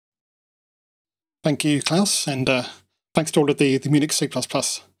Thank you, Klaus, and thanks to all of the MUC C++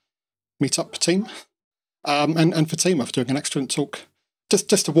 meetup team, and for Tima for doing an excellent talk.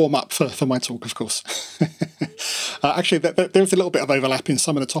 Just to warm up for my talk, of course. Actually, there's a little bit of overlap in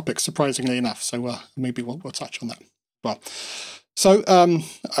some of the topics, surprisingly enough, so maybe we'll touch on that. Well, so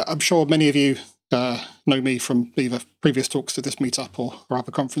I'm sure many of you know me from either previous talks to this meetup or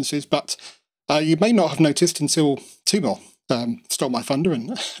other conferences, but you may not have noticed until Tima stole my thunder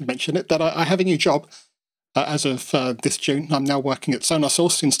and mentioned it, that I have a new job as of this June. I'm now working at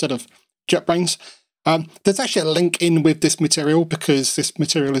SonarSource instead of JetBrains. There's actually a link in with this material because this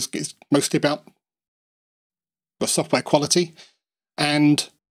material is mostly about software quality, and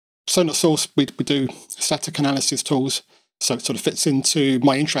SonarSource, we do static analysis tools, so it sort of fits into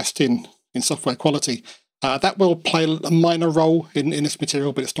my interest in software quality. That will play a minor role in this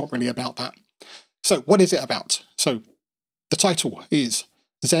material, but it's not really about that. So what is it about? So the title is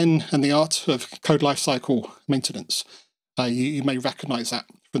Zen and the Art of Code Lifecycle Maintenance. You may recognize that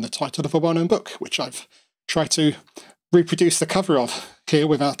from the title of a well-known book, which I've tried to reproduce the cover of here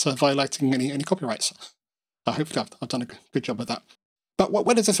without violating any copyrights. Hopefully I've done a good job with that. But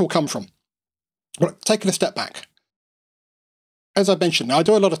where does this all come from? Well, taking a step back. As I mentioned, I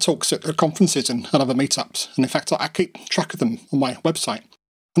do a lot of talks at conferences and other meetups, and in fact I keep track of them on my website.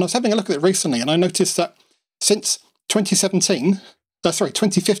 And I was having a look at it recently, and I noticed that since 2015,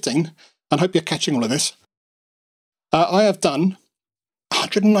 and I hope you're catching all of this, I have done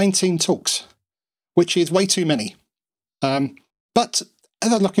 119 talks, which is way too many. But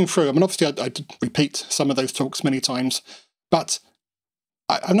as I'm looking through, I mean, obviously I did repeat some of those talks many times, but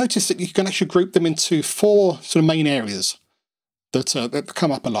I noticed that you can actually group them into four sort of main areas that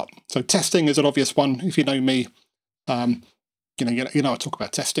come up a lot. So testing is an obvious one. If you know me, you know I talk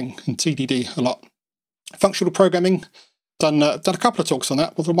about testing and TDD a lot. Functional programming, done a couple of talks on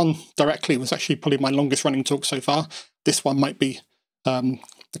that. Well, the one directly was actually probably my longest running talk so far. This one might be the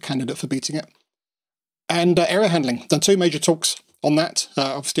candidate for beating it. And error handling, done two major talks on that,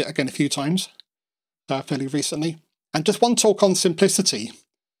 obviously again a few times, fairly recently. And just one talk on simplicity,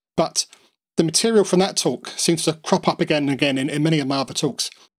 but the material from that talk seems to crop up again and again in many of my other talks.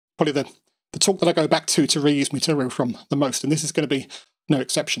 Probably the talk that I go back to reuse material from the most, and this is going to be no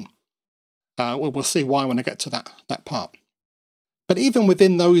exception. We'll see why when I get to that part. But even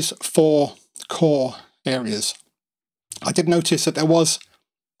within those four core areas, I did notice that there was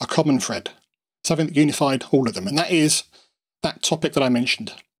a common thread, something that unified all of them, and that is that topic that I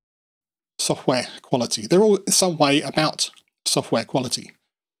mentioned, software quality. They're all in some way about software quality.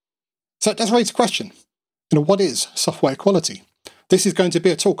 So it does raise a question, what is software quality? This is going to be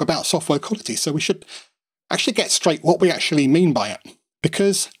a talk about software quality, so we should actually get straight what we actually mean by it,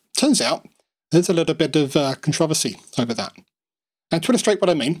 because it turns out there's a little bit of controversy over that. And to illustrate what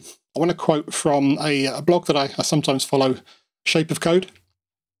I mean, I want to quote from a blog that I sometimes follow, Shape of Code.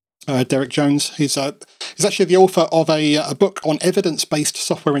 Derek Jones, he's actually the author of a book on evidence-based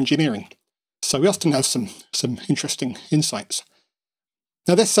software engineering. So we often have some interesting insights.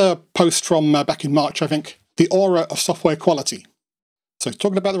 Now this post from back in March, I think, the aura of software quality. So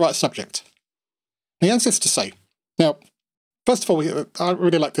talking about the right subject. He has this to say. Now, first of all, I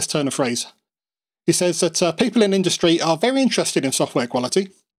really like this turn of phrase. He says that people in industry are very interested in software quality,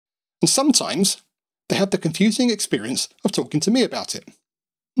 and sometimes they have the confusing experience of talking to me about it.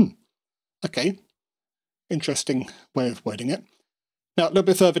 Okay, interesting way of wording it. Now, a little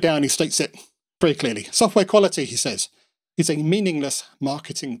bit further down, he states it very clearly. Software quality, he says, is a meaningless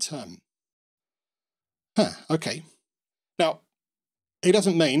marketing term. Okay. Now, he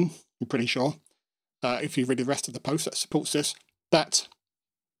doesn't mean, I'm pretty sure, if you read the rest of the post that supports this, that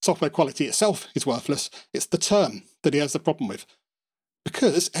software quality itself is worthless. It's the term that he has the problem with,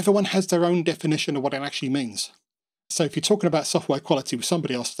 because everyone has their own definition of what it actually means. So if you're talking about software quality with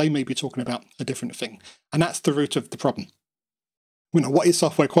somebody else, they may be talking about a different thing. And that's the root of the problem. What is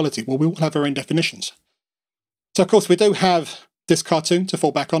software quality? Well, we all have our own definitions. So of course we do have this cartoon to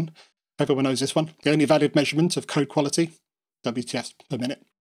fall back on. Everyone knows this one. The only valid measurement of code quality, WTS per minute.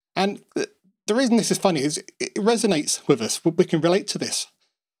 And the reason this is funny is it resonates with us. We can relate to this.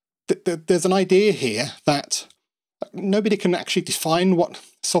 There's an idea here that nobody can actually define what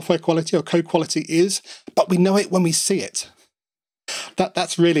software quality or code quality is, but we know it when we see it.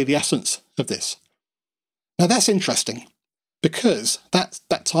 That's really the essence of this. Now that's interesting because that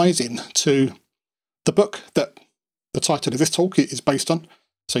ties in to the book that the title of this talk is based on.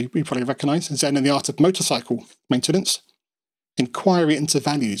 So you probably recognise Zen and the Art of Motorcycle Maintenance. Inquiry into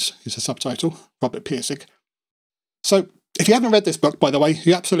Values is the subtitle, Robert Pirsig. So if you haven't read this book, by the way,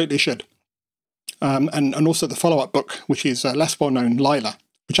 you absolutely should. And also the follow-up book, which is less well-known, Lila,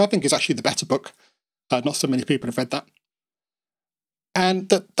 which I think is actually the better book. Not so many people have read that. And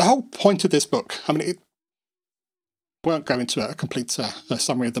the whole point of this book, I mean, it won't go into a complete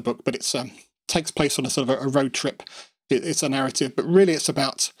summary of the book, but it takes place on a sort of a road trip. It's a narrative, but really it's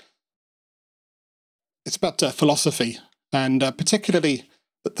about philosophy, and particularly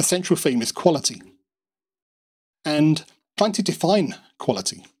the central theme is quality. And trying to define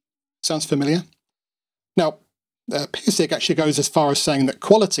quality. Sounds familiar? Now, Pirsig actually goes as far as saying that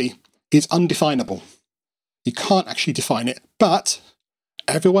quality is undefinable. You can't actually define it, but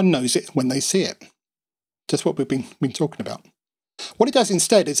everyone knows it when they see it. Just what we've been talking about. What he does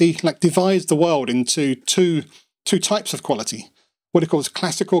instead is he divides the world into two types of quality. What he calls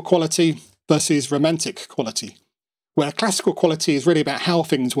classical quality versus romantic quality. Where classical quality is really about how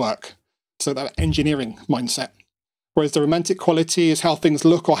things work, so that engineering mindset. Whereas the romantic quality is how things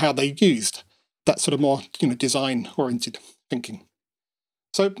look or how they're used. That sort of more design-oriented thinking.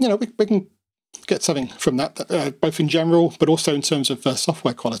 So we can get something from that, both in general, but also in terms of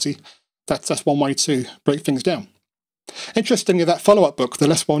software quality. That's one way to break things down. Interestingly, that follow-up book, the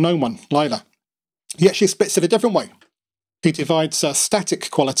less well-known one, Lila, he actually splits it a different way. He divides static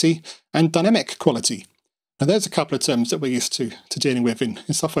quality and dynamic quality. Now, there's a couple of terms that we're used to dealing with in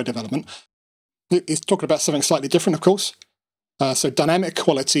software development. He's talking about something slightly different, of course. So dynamic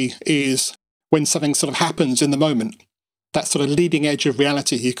quality is when something sort of happens in the moment. That sort of leading edge of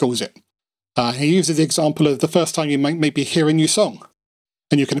reality, he calls it. He uses the example of the first time you maybe hear a new song.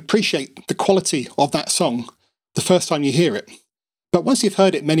 And you can appreciate the quality of that song the first time you hear it. But once you've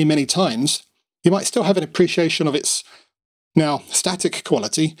heard it many, many times, you might still have an appreciation of its now static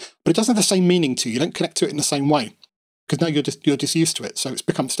quality, but it doesn't have the same meaning to you. You don't connect to it in the same way. Because now you're just used to it, so it's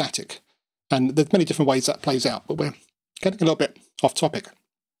become static. And there's many different ways that plays out, but we're getting a little bit off topic.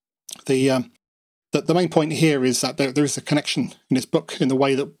 The main point here is that there is a connection in this book in the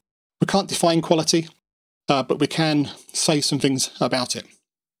way that we can't define quality, but we can say some things about it.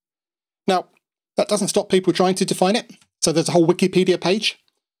 Now, that doesn't stop people trying to define it. So there's a whole Wikipedia page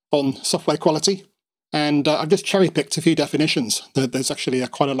on software quality, and I've just cherry-picked a few definitions. There's actually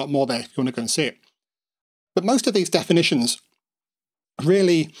quite a lot more there if you want to go and see it. But most of these definitions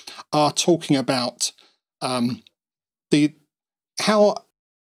really are talking about how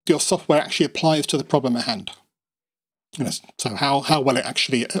your software actually applies to the problem at hand. So how well it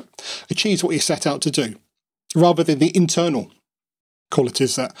actually achieves what you set out to do, rather than the internal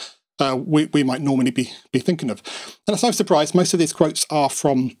qualities that we might normally be thinking of. And it's no surprise, most of these quotes are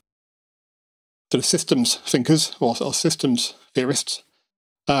from sort of systems thinkers or systems theorists.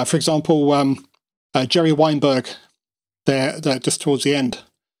 For example, Jerry Weinberg, there just towards the end,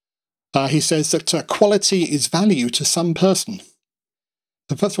 he says that quality is value to some person.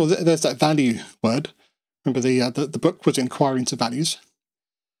 So first of all, there's that value word. Remember the book was Inquiry into Values.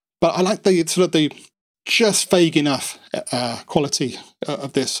 But I like the just vague enough quality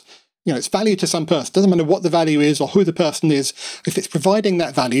of this. It's value to some person. Doesn't matter what the value is or who the person is. If it's providing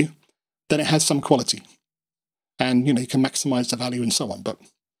that value, then it has some quality. And, you can maximize the value and so on. But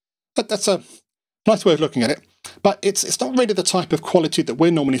that's a nice way of looking at it. But it's not really the type of quality that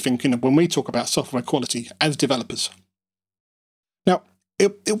we're normally thinking of when we talk about software quality as developers. Now,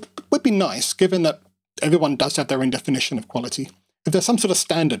 it would be nice, given that everyone does have their own definition of quality, if there's some sort of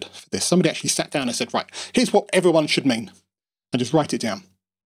standard for this. Somebody actually sat down and said, right, here's what everyone should mean, and just write it down.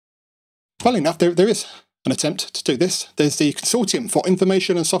 Funnily enough, there is an attempt to do this. There's the Consortium for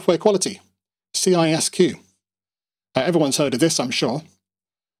Information and Software Quality, CISQ. Everyone's heard of this, I'm sure.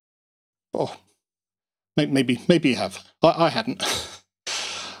 Oh, maybe you have. I hadn't.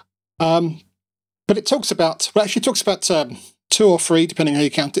 But it talks about, two or three, depending how you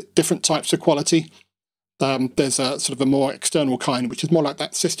count it, different types of quality. There's a sort of a more external kind, which is more like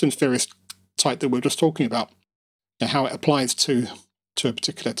that systems theorist type that we were just talking about, how it applies to a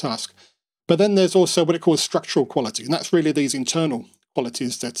particular task. But then there's also what it calls structural quality, and that's really these internal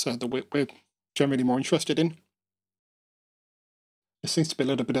qualities that we're generally more interested in. There seems to be a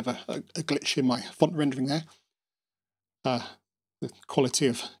little bit of a glitch in my font rendering there. The quality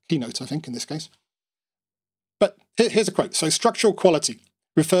of keynote, I think, in this case. But here's a quote. So structural quality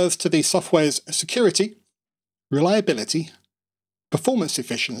refers to the software's security, reliability, performance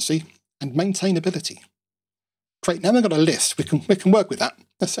efficiency, and maintainability. Great, now we've got a list. We can work with that.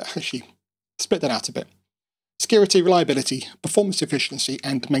 Let's actually split that out a bit. Security, reliability, performance efficiency,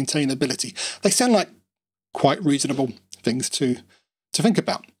 and maintainability. They sound like quite reasonable things to think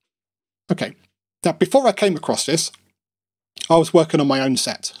about. Okay, now before I came across this, I was working on my own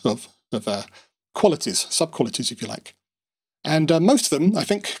set of qualities, sub-qualities if you like. And most of them, I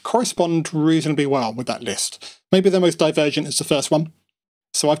think, correspond reasonably well with that list. Maybe the most divergent is the first one.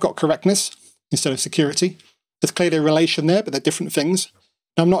 So I've got correctness, instead of security. There's clearly a relation there, but they're different things.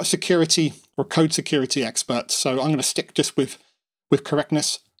 Now, I'm not a security or code security expert, so I'm going to stick just with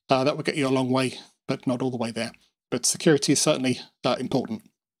correctness. That will get you a long way, but not all the way there. But security is certainly important.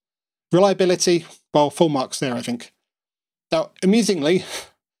 Reliability, well, full marks there, I think. Now, amusingly,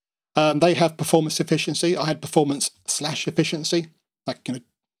 they have performance efficiency. I had performance/efficiency, like,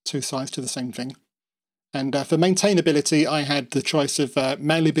 two sides to the same thing. And for maintainability, I had the choice of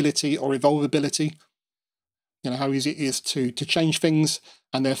malleability or evolvability. How easy it is to change things,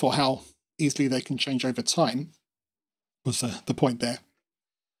 and therefore how easily they can change over time was the point there.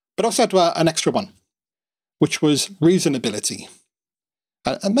 But I also had an extra one, which was reasonability.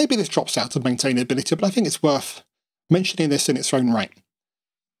 And maybe this drops out of maintainability, but I think it's worth mentioning this in its own right.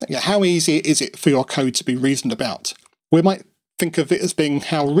 How easy is it for your code to be reasoned about? We might think of it as being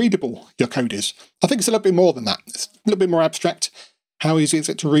how readable your code is. I think it's a little bit more than that. It's a little bit more abstract. How easy is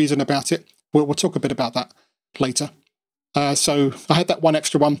it to reason about it? We'll talk a bit about that later. So I had that one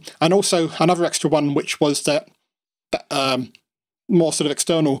extra one, and also another extra one, which was that more sort of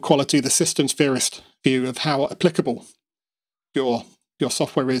external quality, the systems theorist view of how applicable your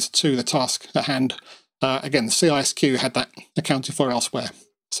software is to the task at hand. Again, the CISQ had that accounted for elsewhere,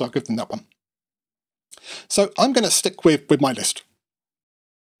 so I'll give them that one. So I'm going to stick with my list,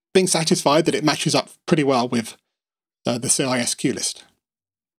 being satisfied that it matches up pretty well with the CISQ list.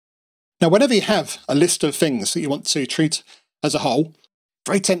 Now, whenever you have a list of things that you want to treat as a whole,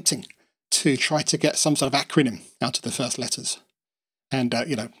 very tempting to try to get some sort of acronym out of the first letters. And,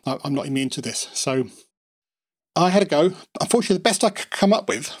 I'm not immune to this. So I had a go. Unfortunately, the best I could come up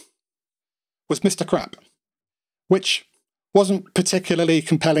with was Mr. Crap, which wasn't particularly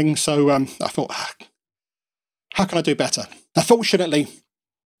compelling. So I thought, how can I do better? Now, fortunately,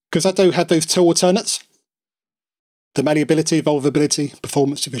 because I do have those two alternates, the malleability, evolvability,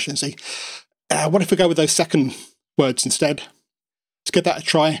 performance efficiency. What if we go with those second words instead? Let's give that a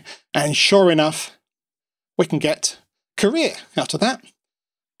try. And sure enough, we can get career out of that.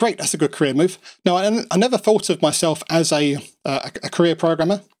 Great, that's a good career move. Now, I never thought of myself as a career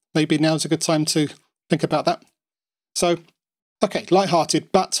programmer. Maybe now's a good time to think about that. So, okay, lighthearted,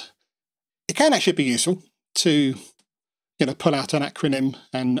 but it can actually be useful to, pull out an acronym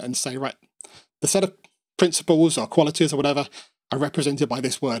and say, right, the set of principles or qualities or whatever are represented by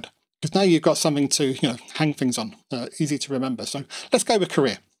this word. Because now you've got something to, hang things on, easy to remember. So let's go with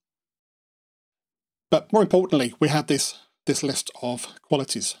career. But more importantly, we had this list of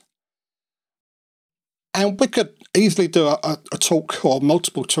qualities. And we could easily do a talk or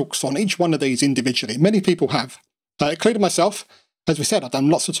multiple talks on each one of these individually. Many people have, including myself. As we said, I've done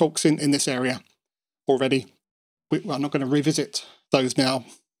lots of talks in this area already. I'm not going to revisit those now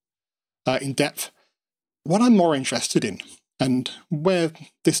in depth. What I'm more interested in, and where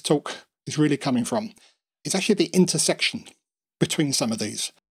this talk is really coming from, is actually the intersection between some of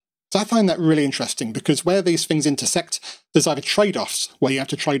these. So I find that really interesting, because where these things intersect, there's either trade-offs where you have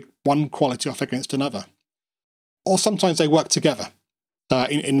to trade one quality off against another, or sometimes they work together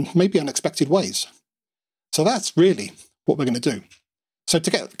in maybe unexpected ways. So that's really what we're going to do. So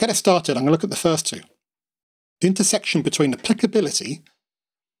to get us started, I'm going to look at the first two. The intersection between applicability,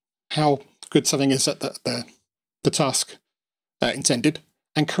 how good something is at the task intended,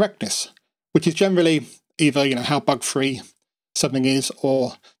 and correctness, which is generally either how bug-free something is,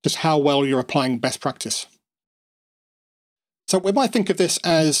 or just how well you're applying best practice. So we might think of this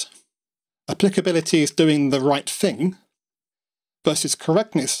as applicability is doing the right thing versus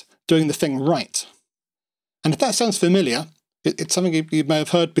correctness doing the thing right. And if that sounds familiar, it's something you may have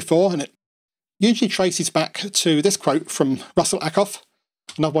heard before, and it usually traces back to this quote from Russell Ackoff,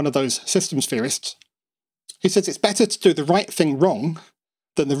 another one of those systems theorists. He says it's better to do the right thing wrong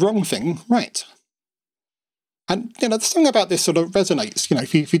than the wrong thing right. And, the thing about this sort of resonates.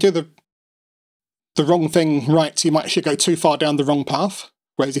 If you do the wrong thing right, you might actually go too far down the wrong path.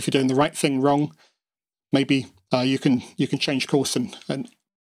 Whereas if you're doing the right thing wrong, maybe you can change course and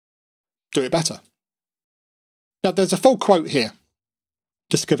do it better. Now, there's a full quote here,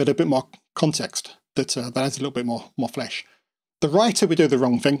 just to give it a bit more context, that adds a little bit more flesh. The righter we do the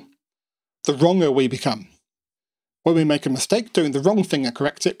wrong thing, the wronger we become. When we make a mistake doing the wrong thing and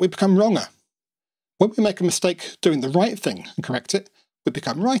correct it, we become wronger. When we make a mistake doing the right thing and correct it, we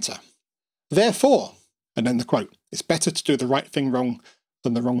become righter. Therefore, and then the quote, it's better to do the right thing wrong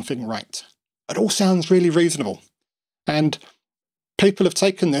than the wrong thing right. It all sounds really reasonable. And people have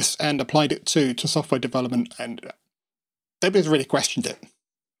taken this and applied it to software development, and nobody's really questioned it.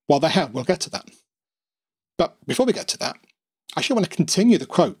 Well, they have. We'll get to that. But before we get to that, I actually want to continue the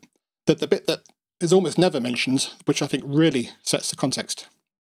quote, that the bit that is almost never mentioned, which I think really sets the context.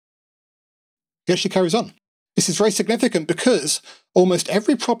 he actually carries on. This is very significant because almost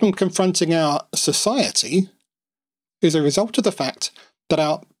every problem confronting our society is a result of the fact that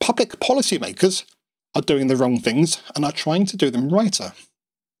our public policymakers are doing the wrong things and are trying to do them righter.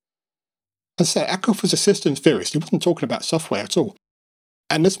 As I say, Ackoff was a systems theorist. He wasn't talking about software at all.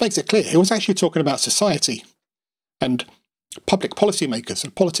 And this makes it clear he was actually talking about society and public policymakers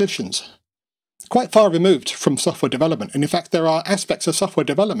and politicians, quite far removed from software development. And in fact, there are aspects of software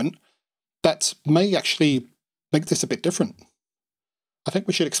development that may actually make this a bit different. I think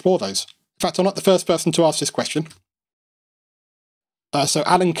we should explore those. In fact, I'm not the first person to ask this question. So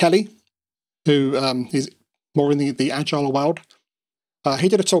Alan Kelly, who is more in the agile world, he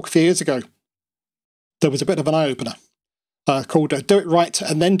did a talk a few years ago. There was a bit of an eye-opener called Do It Right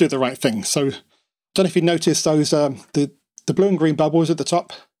and Then Do the Right Thing. So I don't know if you noticed those, the blue and green bubbles at the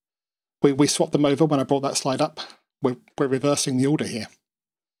top. We swapped them over when I brought that slide up. We're reversing the order here.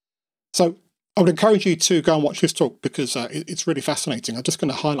 So I would encourage you to go and watch this talk because it's really fascinating. I'm just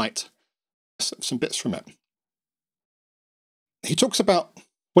going to highlight some bits from it. He talks about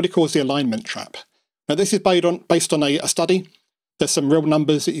what he calls the alignment trap. Now, this is based on a study. There's some real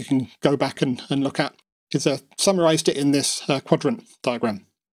numbers that you can go back and look at. He's summarized it in this quadrant diagram.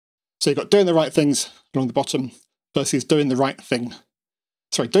 So you've got doing the right things along the bottom versus doing the right thing.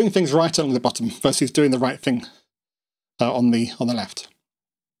 Sorry, doing things right along the bottom versus doing the right thing on the left.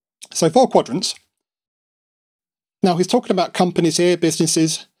 So 4 quadrants. Now he's talking about companies here,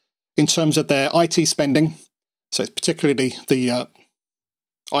 businesses, in terms of their IT spending. So it's particularly the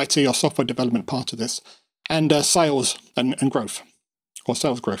IT or software development part of this, and sales and growth, or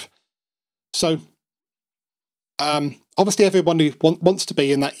sales growth. So obviously everybody wants to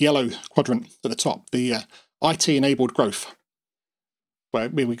be in that yellow quadrant at the top, the IT-enabled growth, where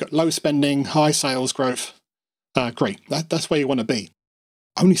we've got low spending, high sales growth. Great, that's where you want to be.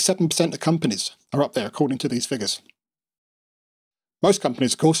 Only 7% of companies are up there according to these figures. Most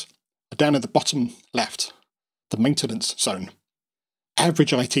companies, of course, are down at the bottom left, the maintenance zone.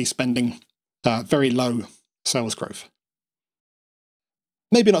 Average IT spending, very low sales growth.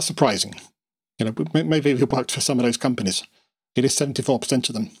 Maybe not surprising. You know, maybe we worked for some of those companies. It is 74%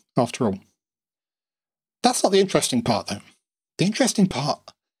 of them, after all. That's not the interesting part, though. The interesting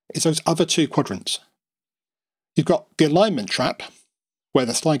part is those other 2 quadrants. You've got the alignment trap, where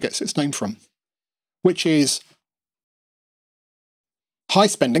the slide gets its name from, which is high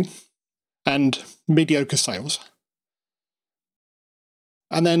spending and mediocre sales.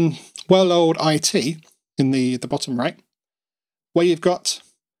 And then well-oiled IT in the bottom right, where you've got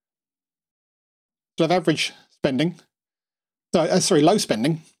sort of average spending, low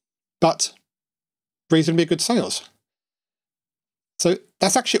spending, but reasonably good sales. So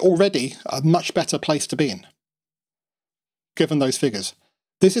that's actually already a much better place to be in, given those figures.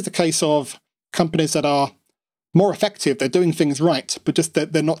 This is the case of companies that are more effective, they're doing things right, but just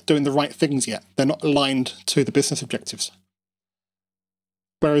they're not doing the right things yet. They're not aligned to the business objectives.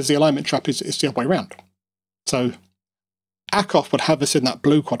 Whereas the alignment trap is the other way around. So Ackoff would have us in that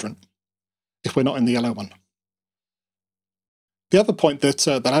blue quadrant if we're not in the yellow one. The other point that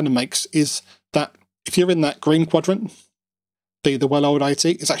Adam makes is that if you're in that green quadrant, the well-oiled IT,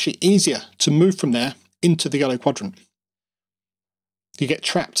 it's actually easier to move from there into the yellow quadrant. You get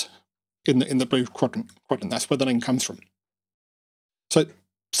trapped in the blue quadrant. That's where the name comes from. So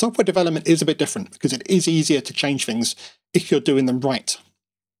software development is a bit different because it is easier to change things if you're doing them right.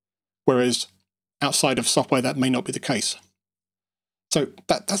 Whereas outside of software, that may not be the case. So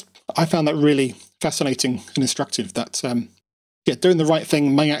I found that really fascinating and instructive that doing the right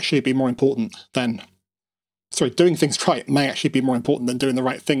thing may actually be more important than, doing things right may actually be more important than doing the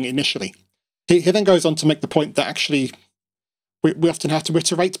right thing initially. He then goes on to make the point that actually we often have to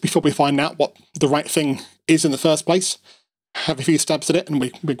iterate before we find out what the right thing is in the first place. Have a few stabs at it and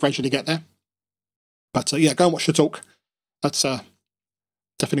we gradually get there. But go and watch the talk. That's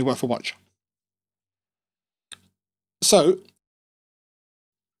definitely worth a watch. So,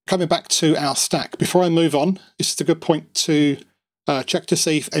 coming back to our stack, before I move on, this is a good point to check to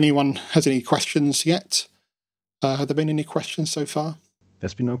see if anyone has any questions yet. Have there been any questions so far?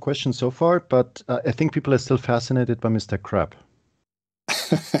 There's been no questions so far, but I think people are still fascinated by Mr. Crab.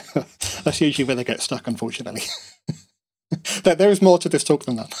 That's usually where they get stuck, unfortunately. There is more to this talk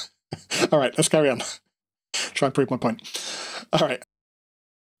than that. All right, let's carry on. Try and prove my point. All right.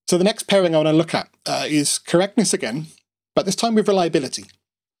 So the next pairing I want to look at is correctness again, but this time with reliability.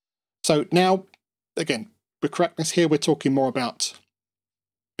 So now, again, with correctness here, we're talking more about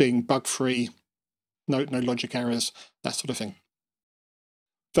being bug-free, no logic errors, that sort of thing.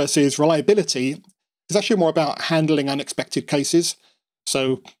 Versus reliability is actually more about handling unexpected cases.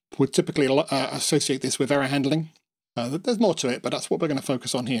 So would typically associate this with error handling. There's more to it, but that's what we're going to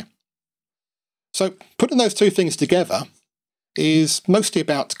focus on here. So putting those two things together is mostly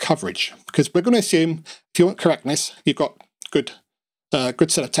about coverage, because we're going to assume if you want correctness, you've got good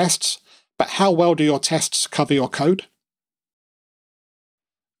set of tests, but how well do your tests cover your code?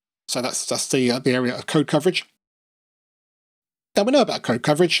 So that's the area of code coverage. Now we know about code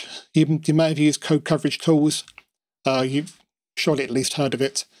coverage. You may have used code coverage tools. You've surely at least heard of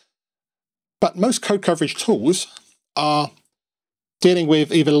it. But most code coverage tools are dealing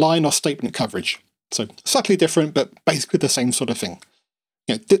with either line or statement coverage. So slightly different, but basically the same sort of thing.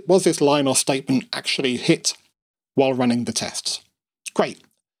 You know, was this line or statement actually hit while running the tests? Great.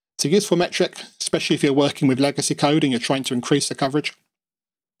 It's a useful metric, especially if you're working with legacy code and you're trying to increase the coverage.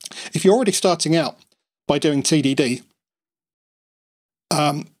 If you're already starting out by doing TDD,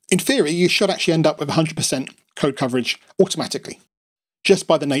 in theory, you should actually end up with 100% code coverage automatically, just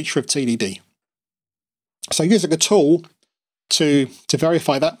by the nature of TDD. So using a tool to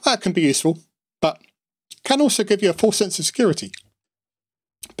verify that can be useful, but can also give you a false sense of security.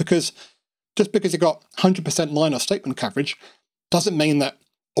 Because just because you've got 100% line or statement coverage doesn't mean that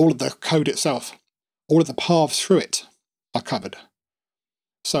all of the code itself, all of the paths through it are covered.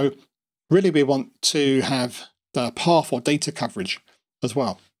 So really we want to have the path or data coverage as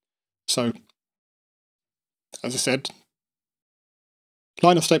well. So as I said,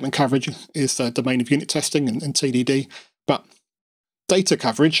 line of statement coverage is the domain of unit testing and TDD, but data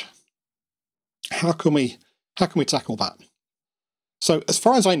coverage, how can we tackle that? So as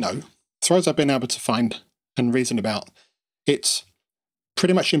far as I know, as far as I've been able to find and reason about, it's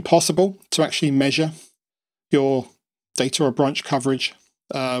pretty much impossible to actually measure your data or branch coverage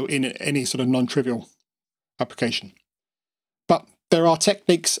in any sort of non-trivial application. But there are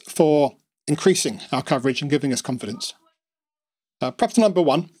techniques for increasing our coverage and giving us confidence. Perhaps number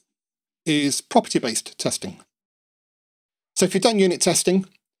one is property-based testing. So if you've done unit testing,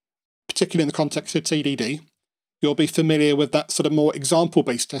 particularly in the context of TDD, you'll be familiar with that sort of more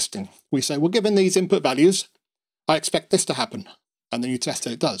example-based testing. We say, well, given these input values, I expect this to happen. And then you test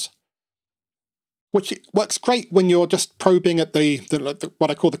it, it does. Which works great when you're just probing at the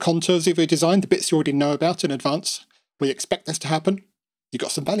what I call the contours of your design, the bits you already know about in advance, where you expect this to happen. You've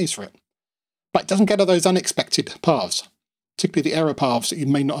got some values for it. But it doesn't get to those unexpected paths, particularly the error paths that you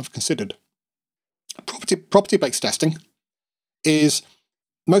may not have considered. Property-based testing is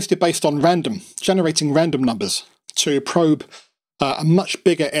mostly based on generating random numbers to probe a much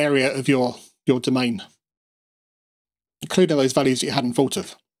bigger area of your domain, including those values that you hadn't thought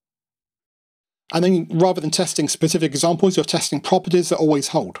of. And then rather than testing specific examples, you're testing properties that always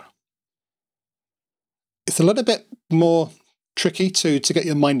hold. It's a little bit more tricky to get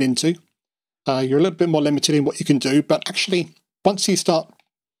your mind into. You're a little bit more limited in what you can do, but actually, once you start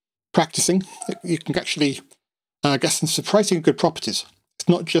practicing, you can actually get some surprisingly good properties. It's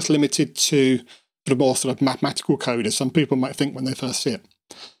not just limited to the more sort of mathematical code, as some people might think when they first see it.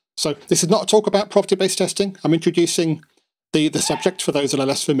 So this is not a talk about property-based testing. I'm introducing the subject for those that are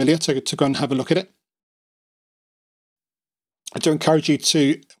less familiar to go and have a look at it. I do encourage you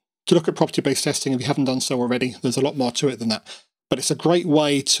to look at property-based testing if you haven't done so already. There's a lot more to it than that. But it's a great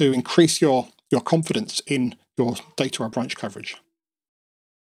way to increase your confidence in your data or branch coverage.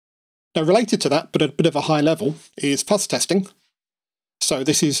 Now, related to that, but at a bit of a high level, is fuzz testing. So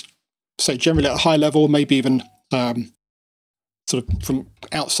this is, say, generally at a high level, maybe even sort of from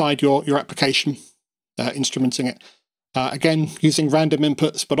outside your application, instrumenting it. Again, using random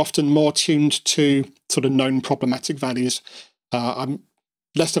inputs, but often more tuned to sort of known problematic values. I'm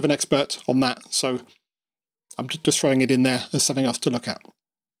less of an expert on that, so I'm just throwing it in there as something else to look at.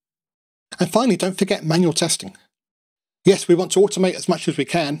 And finally, don't forget manual testing. Yes, we want to automate as much as we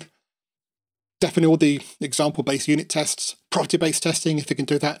can. Definitely all the example-based unit tests, property-based testing, if you can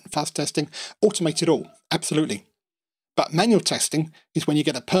do that, fuzz testing, automate it all, absolutely. But manual testing is when you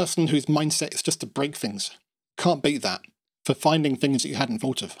get a person whose mindset is just to break things. Can't beat that for finding things that you hadn't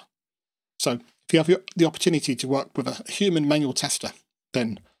thought of. So if you have the opportunity to work with a human manual tester,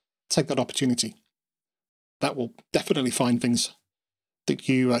 then take that opportunity. That will definitely find things that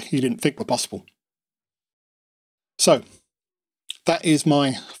you didn't think were possible. So that is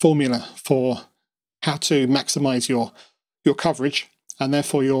my formula for how to maximize your coverage and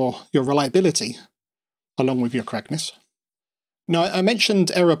therefore your reliability along with your correctness. Now, I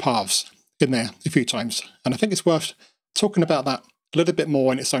mentioned error paths in there a few times, and I think it's worth talking about that a little bit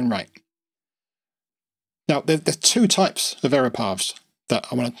more in its own right. Now, there's two types of error paths that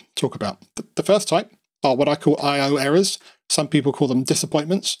I want to talk about. The first type are what I call I/O errors. Some people call them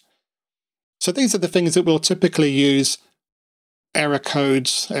disappointments. So these are the things that we'll typically use error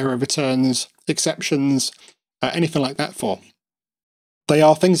codes, error returns, exceptions, anything like that for. They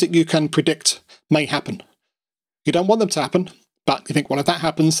are things that you can predict may happen. You don't want them to happen, but you think, well, if that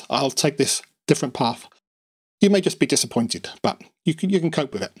happens, I'll take this different path. You may just be disappointed, but you can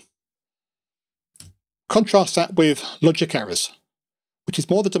cope with it. Contrast that with logic errors, which is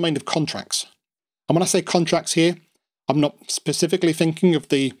more the domain of contracts. And when I say contracts here, I'm not specifically thinking of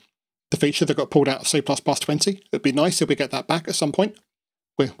the feature that got pulled out of C++ 20. It'd be nice if we get that back at some point.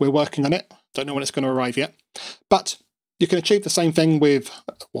 We're working on it. Don't know when it's going to arrive yet. But you can achieve the same thing with,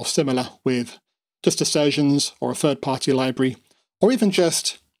 or similar, with just assertions or a third-party library, or even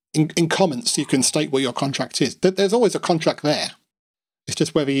just in comments you can state what your contract is. There's always a contract there. It's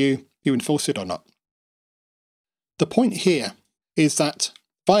just whether you enforce it or not. The point here is that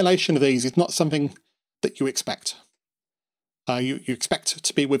violation of these is not something that you expect. You expect it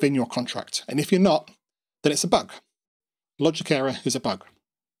to be within your contract. And if you're not, then it's a bug. Logic error is a bug.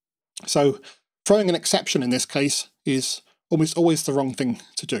 So throwing an exception in this case is almost always the wrong thing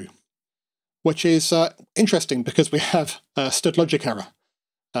to do, which is interesting because we have std logic error.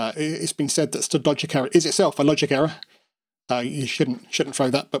 It's been said that std logic error is itself a logic error. You shouldn't throw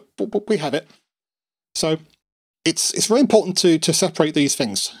that, but we have it. So it's very important to separate these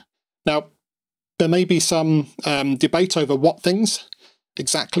things. Now, there may be some debate over what things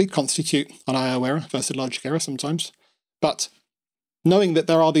exactly constitute an I/O error versus logic error sometimes, but knowing that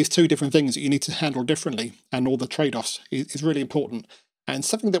there are these two different things that you need to handle differently and all the trade-offs is really important, and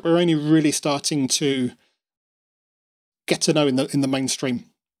something that we're only really starting to get to know in the mainstream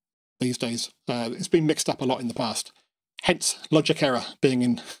these days. It's been mixed up a lot in the past, hence logic error being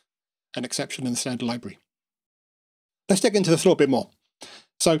in an exception in the standard library. Let's dig into this a little bit more.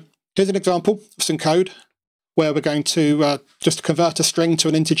 So here's an example of some code where we're going to just convert a string to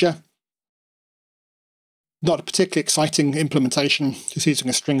an integer. Not a particularly exciting implementation, just using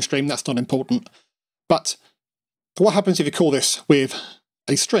a string stream, that's not important. But what happens if you call this with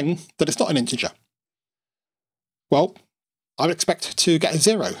a string that is not an integer? Well, I would expect to get a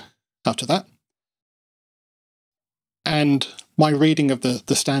 0 out of that. And my reading of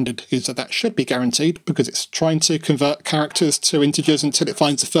the standard is that should be guaranteed because it's trying to convert characters to integers until it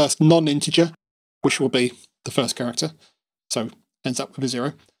finds the first non-integer, which will be the first character. So ends up with a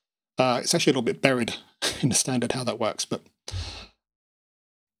 0. It's actually a little bit buried in the standard how that works, but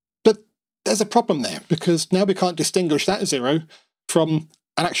there's a problem there because now we can't distinguish that 0 from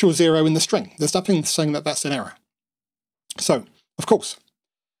an actual 0 in the string. There's nothing saying that that's an error. So, of course,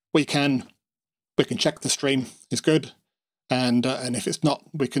 we can check the stream is good, and if it's not,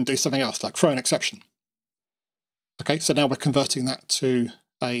 we can do something else like throw an exception. Okay, so now we're converting that to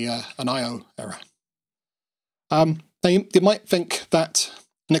an I/O error. Now you might think that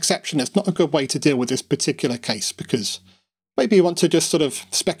an exception is not a good way to deal with this particular case because maybe you want to just sort of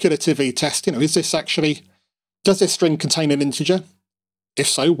speculatively test, is this actually, does this string contain an integer? If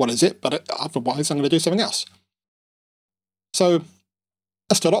so, what is it? But otherwise, I'm going to do something else. So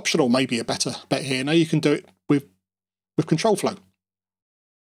a std optional may be a better bet here. Now you can do it with control flow.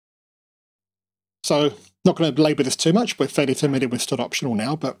 So not going to labour this too much. We're fairly familiar with std optional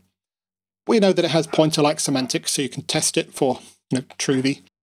now, but we know that it has pointer-like semantics, so you can test it for truly.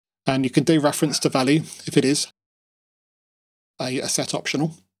 And you can dereference the value if it is a set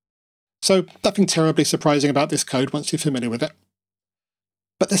optional. So nothing terribly surprising about this code once you're familiar with it.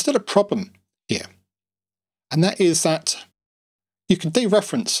 But there's still a problem here. And that is that you can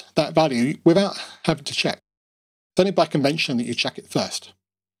dereference that value without having to check. It's only by convention that you check it first.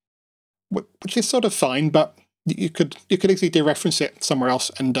 Which is sort of fine, but you could easily dereference it somewhere else.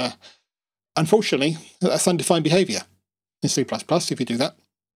 And unfortunately, that's undefined behavior in C++ if you do that.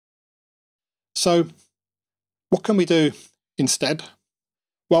 So what can we do instead?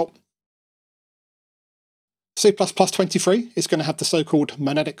 Well, C++ 23 is going to have the so-called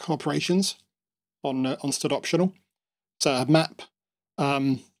monadic operations on std optional. So map,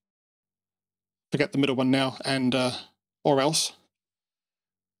 forget the middle one now, and or else.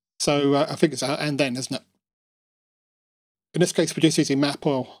 So I think it's and then, isn't it? In this case, we're just using map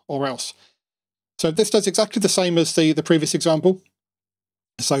or else. So this does exactly the same as the previous example.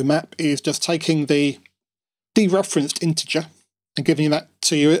 So map is just taking the dereferenced integer and giving that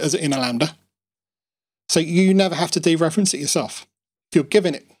to you as in a lambda. So you never have to dereference it yourself. If you're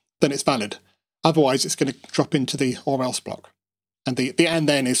given it, then it's valid. Otherwise, it's going to drop into the or else block. And the and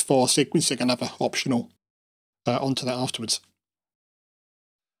then is for sequencing another optional onto that afterwards.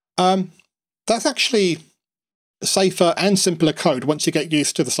 That's actually safer and simpler code once you get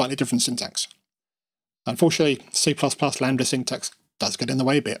used to the slightly different syntax. Unfortunately, C++ lambda syntax does get in the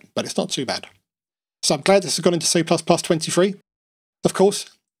way a bit, but it's not too bad. So I'm glad this has gone into C++ 23. Of course,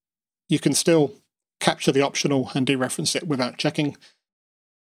 you can still capture the optional and dereference it without checking.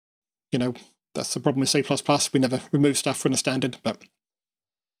 You know, that's the problem with C++. We never remove stuff from the standard, but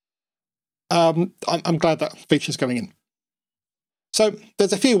I'm glad that feature's going in. So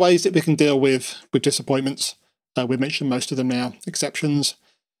there's a few ways that we can deal with disappointments. We've mentioned most of them now. Exceptions,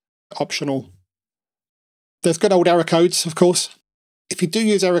 optional. There's good old error codes, of course. If you do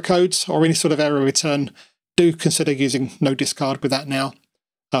use error codes or any sort of error return, do consider using no discard with that now.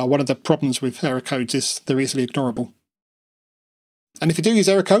 One of the problems with error codes is they're easily ignorable. And if you do use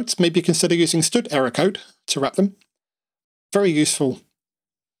error codes, maybe consider using std error code to wrap them. Very useful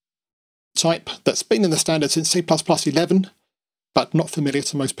type that's been in the standard since C++ 11, but not familiar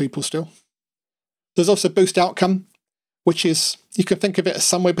to most people still. There's also boost outcome, which is, you can think of it as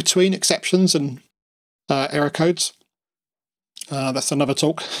somewhere between exceptions and error codes. That's another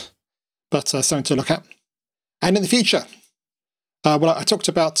talk, but something to look at. And in the future, well, I talked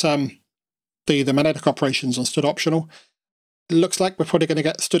about the magnetic operations on std optional. It looks like we're probably going to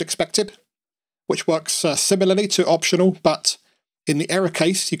get std expected, which works similarly to optional, but in the error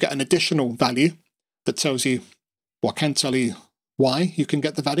case, you get an additional value that tells you, or can tell you why you can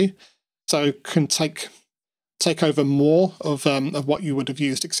get the value. So can take over more of what you would have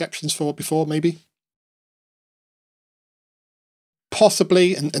used exceptions for before, maybe.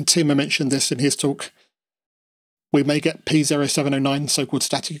 Possibly, and Timo mentioned this in his talk, we may get P0709, so-called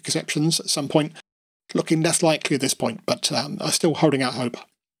static exceptions at some point. Looking less likely at this point, but I'm still holding out hope.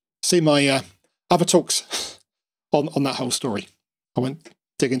 See my other talks on that whole story. I won't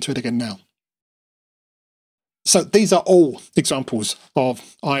dig into it again now. So these are all examples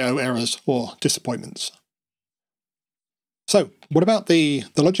of I/O errors or disappointments. So what about the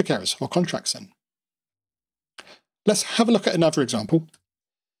logic errors or contracts then? Let's have a look at another example.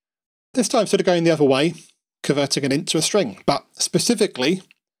 This time sort of going the other way, converting an int to a string, but specifically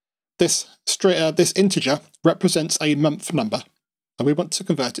this integer represents a month number, and we want to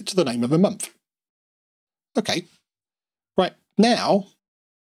convert it to the name of a month. Okay, right, now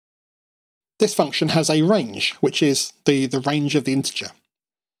this function has a range, which is the range of the integer,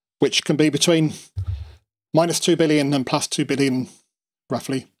 which can be between -2 billion and +2 billion,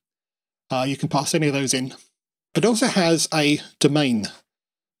 roughly. You can pass any of those in. It also has a domain.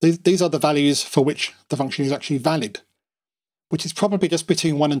 These are the values for which the function is actually valid, which is probably just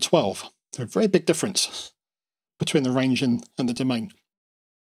between 1 and 12. So a very big difference between the range and the domain.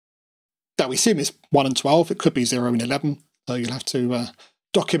 That we assume is 1 and 12. It could be 0 and 11. So you'll have to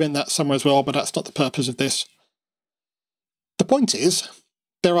document that somewhere as well, but that's not the purpose of this. The point is,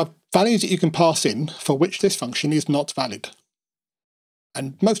 there are values that you can pass in for which this function is not valid.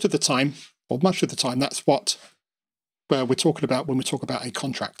 And most of the time, or much of the time, that's what we're talking about when we talk about a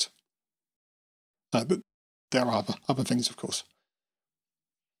contract. But there are other things, of course.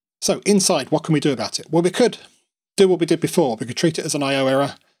 So inside, what can we do about it? Well, we could do what we did before. We could treat it as an I/O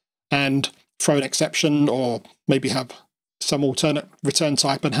error and throw an exception, or maybe have some alternate return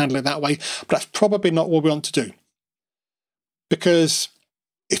type and handle it that way. But that's probably not what we want to do. Because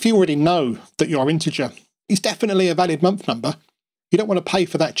if you already know that your integer is definitely a valid month number, you don't want to pay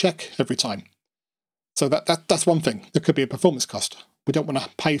for that check every time. So that's one thing. There could be a performance cost. We don't want to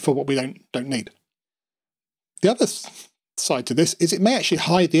pay for what we don't need. The other side to this is it may actually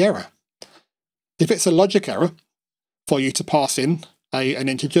hide the error. If it's a logic error for you to pass in an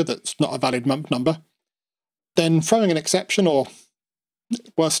integer that's not a valid month number, then throwing an exception, or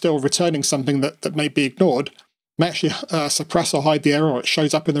while still returning something that may be ignored, may actually suppress or hide the error, or it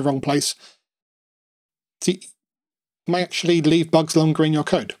shows up in the wrong place. So it may actually leave bugs longer in your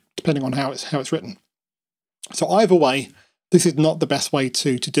code, depending on how it's written. So either way, this is not the best way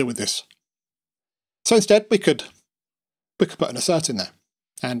to deal with this. So instead, we could put an assert in there.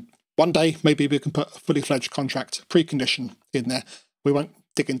 And one day, maybe we can put a fully fledged contract precondition in there. We won't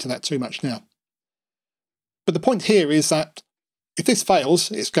dig into that too much now. But the point here is that if this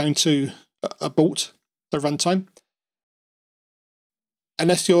fails, it's going to abort the runtime.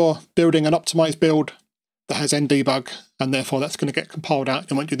 Unless you're building an optimized build that has ndebug, and therefore that's going to get compiled out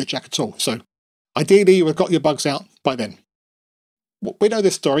and won't do the check at all. So ideally, you have got your bugs out by then. We know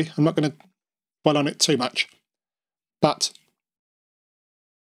this story. I'm not going to dwell on it too much. But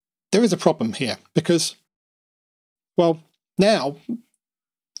there is a problem here because, well, now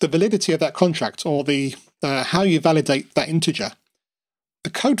the validity of that contract, or the how you validate that integer,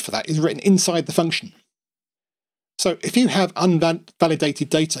 the code for that is written inside the function. So if you have unvalidated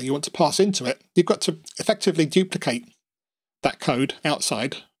data you want to pass into it, you've got to effectively duplicate that code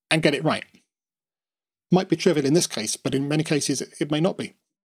outside and get it right. Might be trivial in this case, but in many cases it may not be.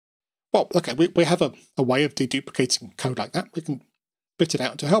 Well, okay, we have a way of deduplicating code like that. We can spit it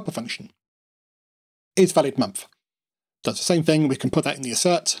out into a helper function. Is valid month. Does the same thing, we can put that in the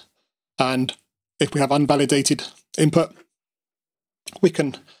assert, and if we have unvalidated input, we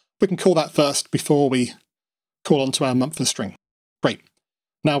can call that first before we call onto our month for string. Great.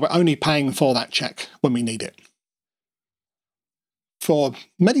 Now we're only paying for that check when we need it. For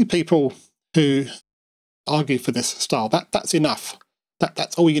many people who argue for this style, that's enough.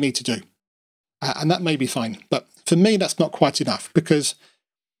 That's all you need to do. And that may be fine. But for me, that's not quite enough, because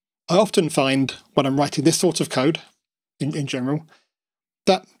I often find when I'm writing this sort of code in general,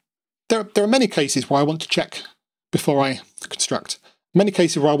 that there are many cases where I want to check before I construct. Many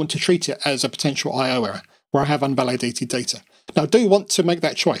cases where I want to treat it as a potential I/O error, where I have unvalidated data. Now, I do want to make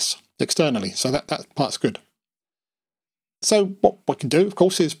that choice externally, so that part's good. So what we can do, of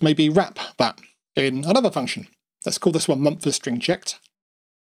course, is maybe wrap that in another function. Let's call this one month for string checked.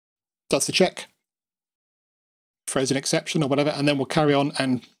 Does the check, throws an exception or whatever, and then we'll carry on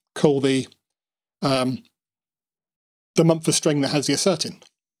and call the month for string that has the assert in.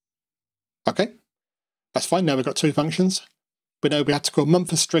 Okay, that's fine. Now we've got two functions. We know we have to call month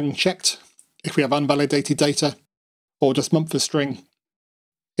for string checked if we have unvalidated data, or just month for string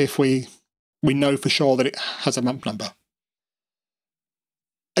if we know for sure that it has a month number.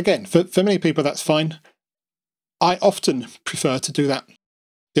 Again, for many people that's fine. I often prefer to do that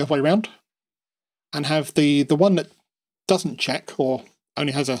the other way around and have the one that doesn't check or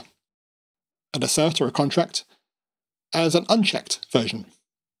only has an assert or a contract as an unchecked version,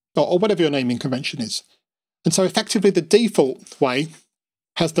 or whatever your naming convention is. And so effectively the default way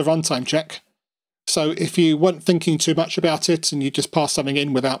has the runtime check. So if you weren't thinking too much about it and you just pass something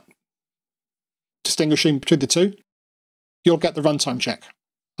in without distinguishing between the two, you'll get the runtime check.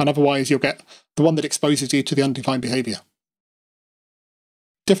 And otherwise you'll get the one that exposes you to the undefined behavior.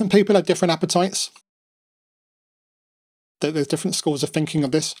 Different people have different appetites. There's different schools of thinking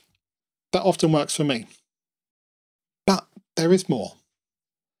of this. That often works for me. But there is more.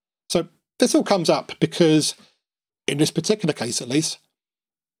 So this all comes up because, in this particular case at least,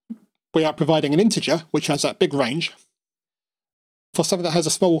 we are providing an integer which has that big range for something that has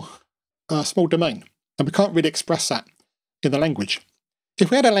a small domain. And we can't really express that in the language. If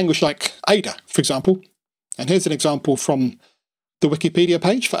we had a language like Ada, for example, and here's an example from the Wikipedia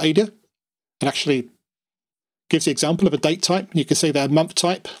page for Ada, it actually gives the example of a date type. You can see their month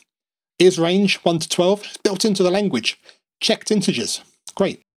type is range 1 to 12. It's built into the language. Checked integers.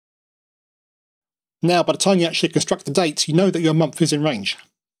 Great. Now, by the time you actually construct the date, you know that your month is in range.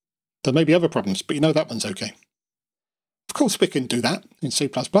 There may be other problems, but you know that one's okay. Of course, we can do that in C++.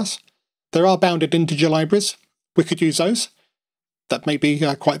 There are bounded integer libraries. We could use those. That may be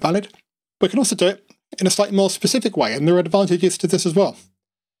quite valid. We can also do it in a slightly more specific way, and there are advantages to this as well.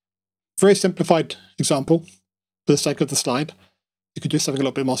 Very simplified example, for the sake of the slide. You could do something a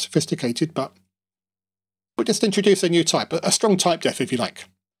little bit more sophisticated, but we'll just introduce a new type, a strong type def, if you like,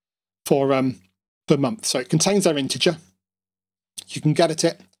 for month. So it contains our integer. You can get at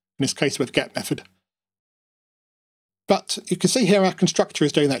it, in this case with get method. But you can see here our constructor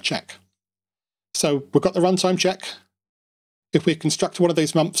is doing that check. So we've got the runtime check. If we construct one of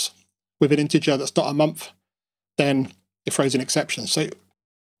these months with an integer that's not a month, then it throws an exception. So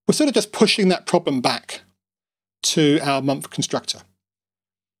we're sort of just pushing that problem back to our month constructor.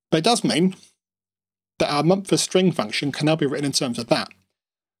 But it does mean that our month for string function can now be written in terms of that.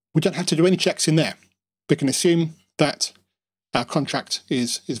 We don't have to do any checks in there. We can assume that our contract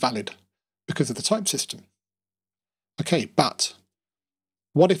is valid because of the type system. Okay, but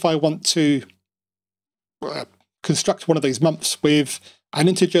what if I want to construct one of these months with an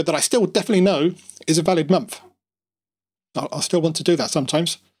integer that I still definitely know is a valid month? I'll still want to do that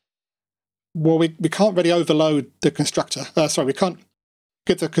sometimes. Well, we can't really overload the constructor. We can't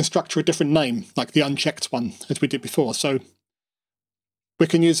give the constructor a different name, like the unchecked one, as we did before. So we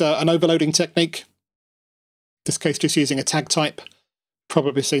can use an overloading technique. In this case, just using a tag type.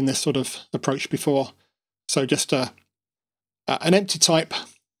 Probably seen this sort of approach before. So just an empty type,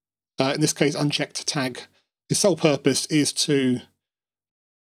 in this case unchecked tag. The sole purpose is to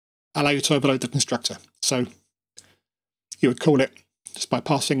allow you to overload the constructor. So you would call it just by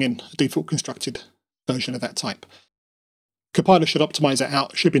passing in a default constructed version of that type. Compiler should optimize it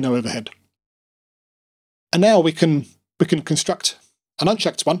out, should be no overhead. And now we can construct an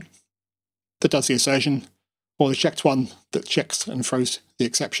unchecked one that does the assertion, or the checked one that checks and throws the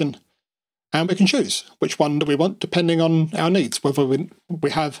exception. And we can choose which one that we want depending on our needs, whether we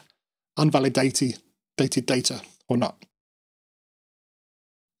have unvalidated data or not.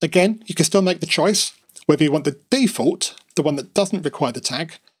 Again, you can still make the choice whether you want the default, the one that doesn't require the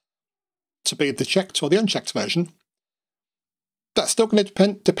tag, to be the checked or the unchecked version. That's still going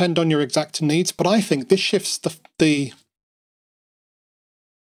to depend on your exact needs, but I think this shifts the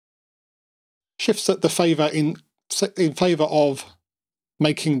favour in favour of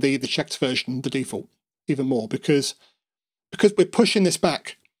making the checked version the default even more, because we're pushing this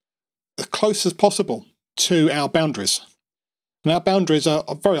back as close as possible to our boundaries. And our boundaries are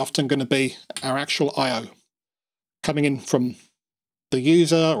very often going to be our actual I/O coming in from the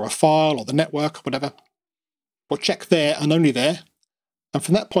user or a file or the network or whatever. We'll check there and only there. And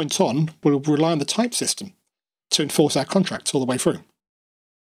from that point on, we'll rely on the type system to enforce our contracts all the way through.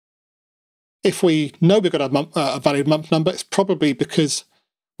 If we know we've got a valid month number, it's probably because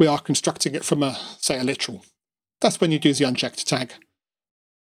we are constructing it from say a literal. That's when you'd use the unchecked tag.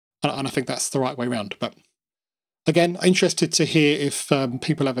 And I think that's the right way around. But again, interested to hear if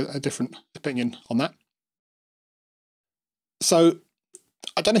people have a different opinion on that. So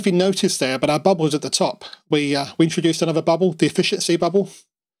I don't know if you noticed there, but our bubbles at the top, we introduced another bubble, the efficiency bubble.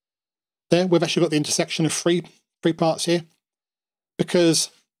 There, we've actually got the intersection of three parts here,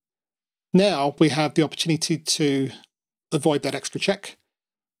 because now we have the opportunity to avoid that extra check,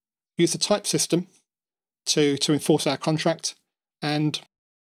 use the type system to enforce our contract, and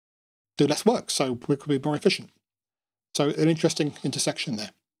do less work, so we could be more efficient. So an interesting intersection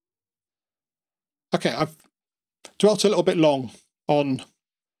there. Okay, I've dwelt a little bit long on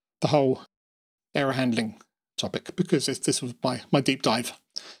the whole error handling topic because this was my deep dive.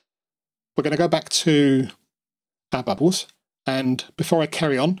 We're going to go back to our bubbles, and before I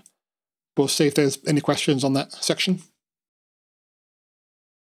carry on, we'll see if there's any questions on that section.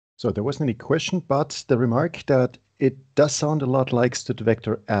 So there wasn't any question, but the remark that it does sound a lot like the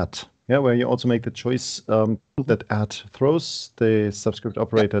vector add. Yeah, where you also make the choice that add throws, the subscript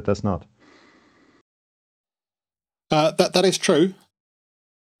operator does not. That is true.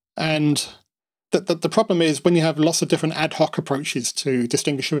 And the problem is when you have lots of different ad hoc approaches to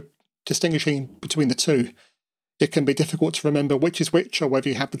distinguishing between the two, it can be difficult to remember which is which or whether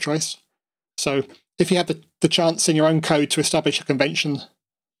you have the choice. So if you have the chance in your own code to establish a convention,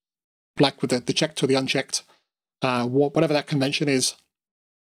 like with the checked or the unchecked, whatever that convention is,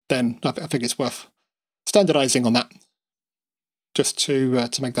 then I think it's worth standardizing on that, just to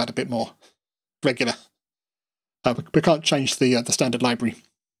make that a bit more regular. We can't change the standard library.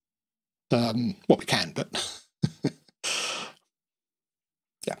 Well, we can, but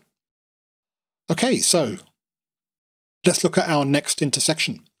yeah. Okay, so let's look at our next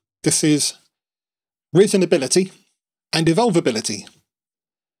intersection. This is reasonability and evolvability.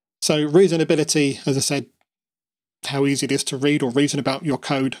 So reasonability, as I said, how easy it is to read or reason about your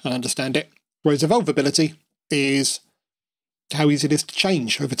code and understand it, whereas evolvability is how easy it is to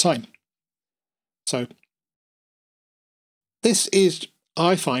change over time. So this is,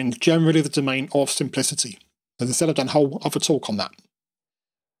 I find, generally the domain of simplicity. As I said, I've done a whole other talk on that.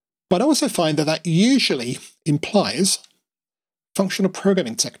 But I also find that usually implies functional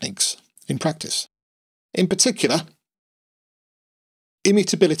programming techniques in practice. In particular,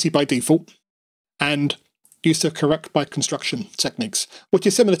 immutability by default and use of correct by construction techniques, which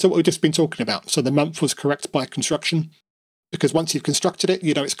is similar to what we've just been talking about. So the month was correct by construction, because once you've constructed it,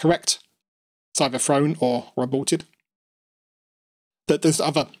 you know it's correct. It's either thrown or aborted. That there's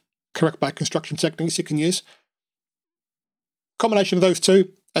other correct by construction techniques you can use. Combination of those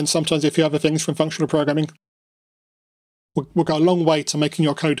two, and sometimes a few other things from functional programming, will go a long way to making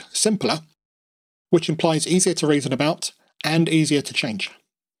your code simpler, which implies easier to reason about and easier to change.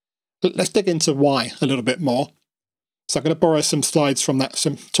 Let's dig into why a little bit more. So I'm going to borrow some slides from that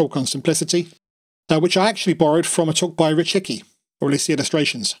talk on simplicity, which I actually borrowed from a talk by Rich Hickey, or at least the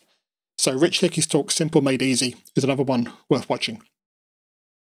illustrations. So Rich Hickey's talk, Simple Made Easy, is another one worth watching.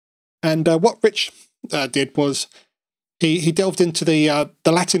 And what Rich did was he delved into the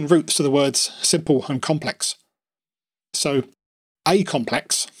Latin roots of the words simple and complex. So a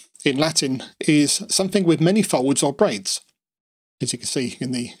complex in Latin is something with many folds or braids, as you can see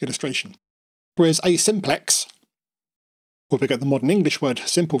in the illustration. Whereas a simplex, where we get the modern English word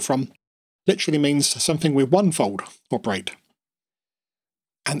simple from, literally means something with one fold or braid.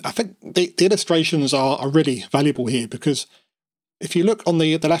 And I think the illustrations are really valuable here, because if you look on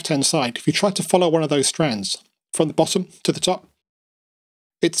the left-hand side, if you try to follow one of those strands from the bottom to the top,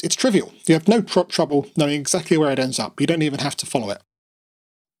 it's trivial. You have no trouble knowing exactly where it ends up. You don't even have to follow it.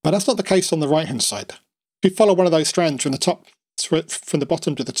 But that's not the case on the right-hand side. If you follow one of those strands from the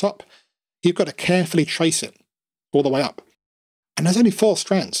bottom to the top, you've got to carefully trace it all the way up. And there's only 4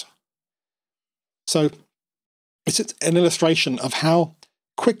 strands. So it's an illustration of how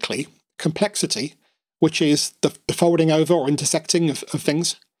quickly complexity, which is the folding over or intersecting of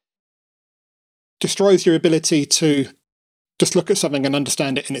things, destroys your ability to just look at something and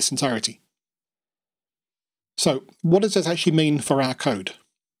understand it in its entirety. So what does this actually mean for our code?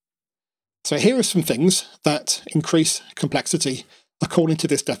 So here are some things that increase complexity according to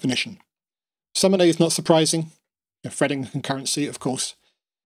this definition. Some of these not surprising. Threading and concurrency, of course.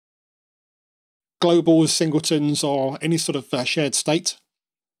 Globals, singletons, or any sort of shared state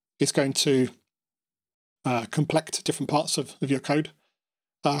is going to complect different parts of your code.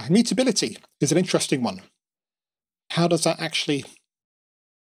 Mutability is an interesting one. How does that actually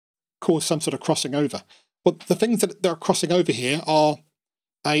cause some sort of crossing over? Well, the things that are crossing over here are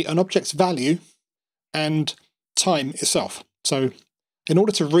an object's value and time itself. So in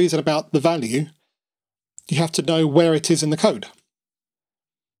order to reason about the value, you have to know where it is in the code,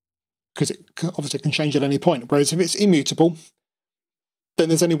 because it obviously can change at any point. Whereas if it's immutable, then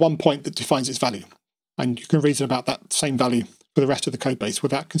there's only one point that defines its value, and you can reason about that same value for the rest of the code base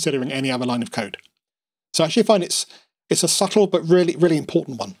without considering any other line of code. So I actually find it's a subtle but really, really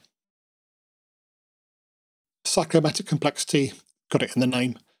important one. Cyclomatic complexity, got it in the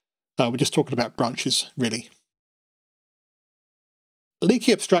name. We're just talking about branches, really.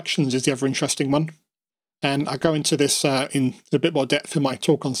 Leaky abstractions is the other interesting one. And I go into this in a bit more depth in my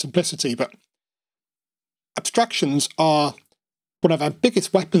talk on simplicity, but abstractions are one of our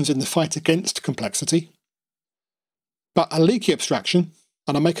biggest weapons in the fight against complexity. But a leaky abstraction,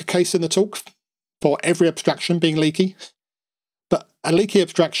 and I make a case in the talk for every abstraction being leaky, but a leaky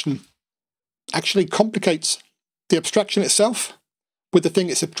abstraction actually complicates the abstraction itself with the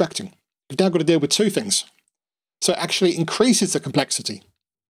thing it's abstracting. You've now got to deal with two things. So it actually increases the complexity.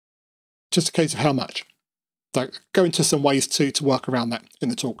 Just a case of how much. So go into some ways to work around that in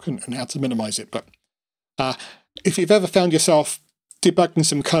the talk and how to minimize it. But if you've ever found yourself debugging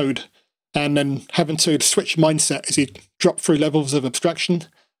some code and then having to switch mindset as you drop through levels of abstraction,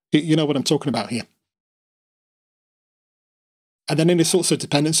 you know what I'm talking about here. And then any sorts of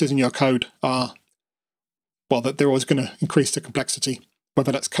dependencies in your code are, well, that they're always going to increase the complexity,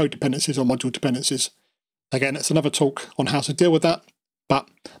 whether that's code dependencies or module dependencies. Again, it's another talk on how to deal with that, but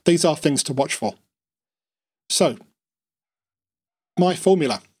these are things to watch for. So, my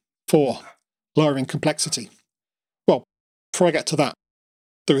formula for lowering complexity. Well, before I get to that,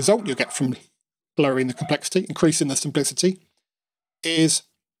 the result you get from lowering the complexity, increasing the simplicity, is,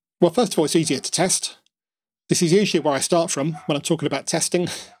 well, first of all, it's easier to test. This is usually where I start from when I'm talking about testing,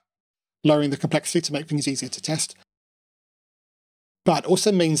 lowering the complexity to make things easier to test. But it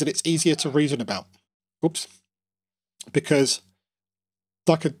also means that it's easier to reason about. Oops. Because,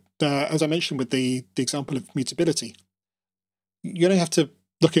 like as I mentioned with the example of mutability, you only have to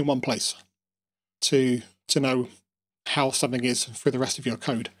look in one place to know how something is for the rest of your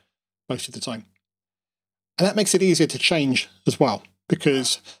code most of the time. And that makes it easier to change as well,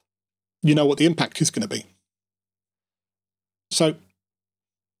 because you know what the impact is going to be. So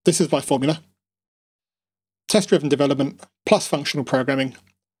this is my formula. Test-driven development plus functional programming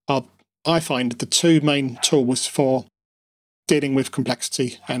are, I find, the two main tools for dealing with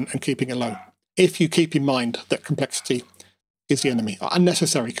complexity and keeping it low. If you keep in mind that complexity is the enemy, or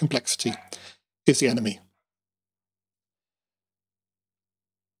unnecessary complexity is the enemy.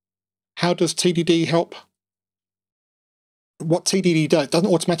 How does TDD help? What TDD does, it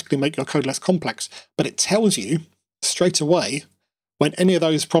doesn't automatically make your code less complex, but it tells you straight away when any of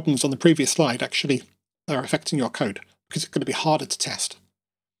those problems on the previous slide actually are affecting your code, because it's going to be harder to test.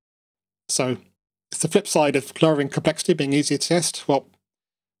 So it's the flip side of lowering complexity being easier to test. Well,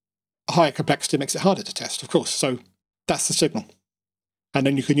 higher complexity makes it harder to test, of course. So that's the signal. And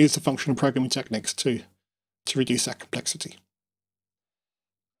then you can use the functional programming techniques to reduce that complexity.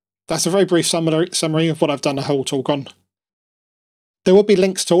 That's a very brief summary of what I've done a whole talk on. There will be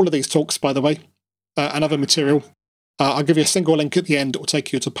links to all of these talks, by the way, and other material. I'll give you a single link at the end. It will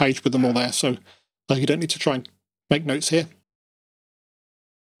take you to a page with them all there, so you don't need to try and make notes here.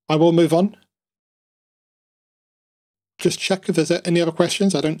 I will move on. Just check if there's any other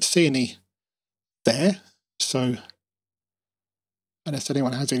questions. I don't see any there, so unless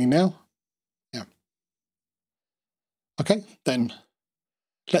anyone has any now. Yeah. Okay, then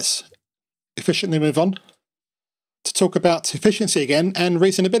let's efficiently move on to talk about efficiency again and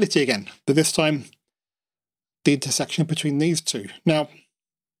reasonability again, but this time the intersection between these two. Now,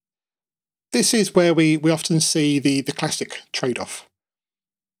 this is where we often see the classic trade-off.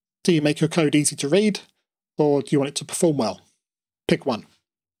 Do you make your code easy to read, or do you want it to perform well? Pick one,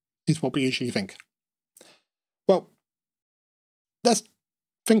 is what we usually think. Well, let's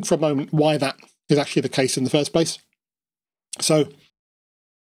think for a moment why that is actually the case in the first place. So,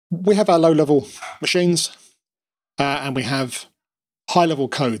 we have our low-level machines, and we have high-level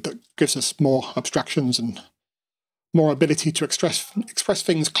code that gives us more abstractions and more ability to express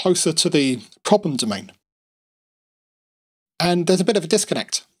things closer to the problem domain. And there's a bit of a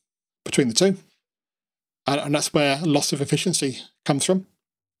disconnect between the two. And that's where loss of efficiency comes from.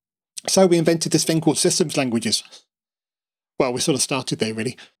 So we invented this thing called systems languages. Well, we sort of started there,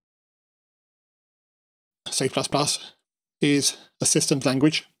 really. C++ is a systems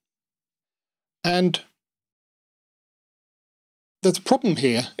language. And there's a problem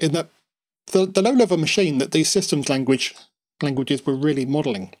here in that the low-level machine that these systems languages were really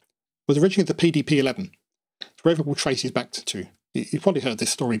modeling was originally the PDP-11. It's where everyone traces back to. You've probably heard this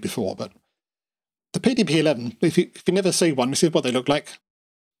story before, but the PDP-11, if you never see one, this is what they look like.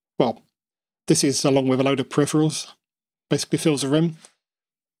 Well, this is along with a load of peripherals, basically fills the room.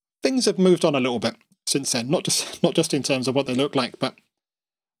 Things have moved on a little bit since then, not just in terms of what they look like, but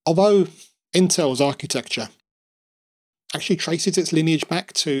although Intel's architecture actually traces its lineage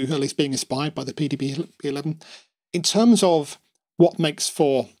back to at least being inspired by the PDP-11, in terms of what makes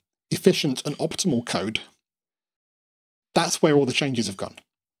for efficient and optimal code, that's where all the changes have gone.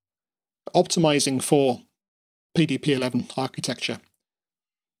 Optimizing for PDP-11 architecture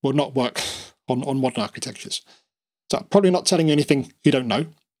will not work on modern architectures. So probably not telling you anything you don't know,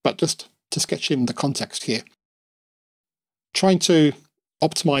 but just to sketch in the context here. Trying to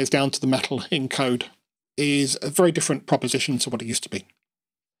optimize down to the metal in code is a very different proposition to what it used to be.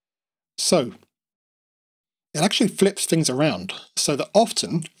 So it actually flips things around so that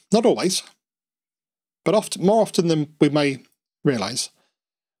often, not always, but often, more often than we may realize,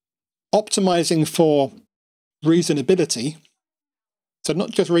 optimizing for reasonability, so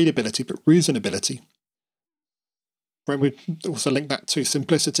not just readability, but reasonability, where we also link that to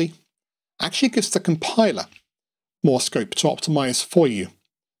simplicity, actually gives the compiler more scope to optimize for you.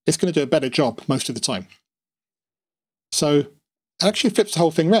 It's going to do a better job most of the time. So it actually flips the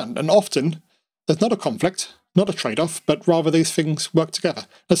whole thing around, and often there's not a conflict, not a trade-off, but rather these things work together.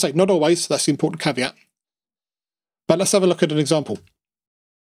 Let's say not always, that's the important caveat. But let's have a look at an example.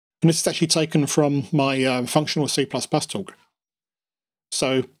 And this is actually taken from my functional C++ talk.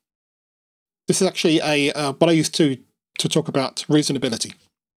 So this is actually what I used to talk about reasonability.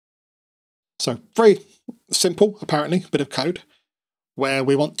 So very simple, apparently, bit of code, where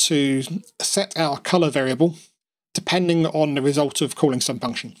we want to set our color variable depending on the result of calling some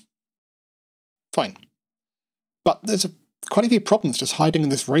function. Fine. But there's quite a few problems just hiding in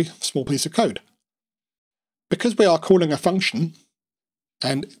this very small piece of code. Because we are calling a function,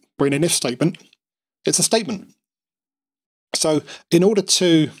 and we're in an if statement, it's a statement. So in order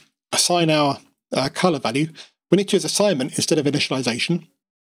to assign our color value, we need to use assignment instead of initialization,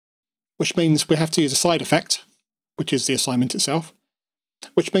 which means we have to use a side effect, which is the assignment itself,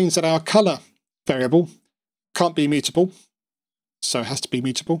 which means that our color variable can't be mutable, so it has to be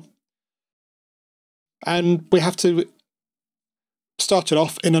mutable. And we have to start it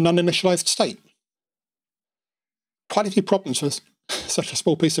off in an uninitialized state. Quite a few problems with such a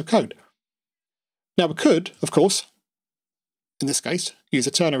small piece of code. Now we could, of course, in this case, use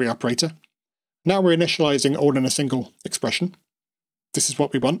a ternary operator. Now we're initializing all in a single expression. This is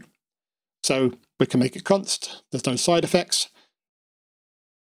what we want. So we can make it const, there's no side effects.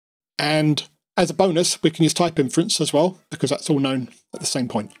 And as a bonus, we can use type inference as well, because that's all known at the same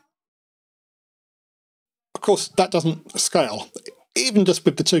point. Of course, that doesn't scale. Even just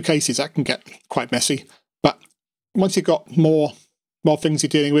with the two cases, that can get quite messy. But once you've got more things you're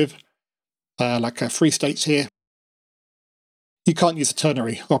dealing with, like free states here, you can't use a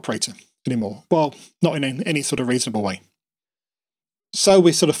ternary operator anymore. Well, not in any sort of reasonable way. So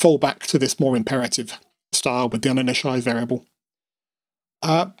we sort of fall back to this more imperative style with the uninitialized variable.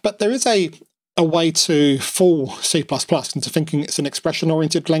 But there is a way to fool C++ into thinking it's an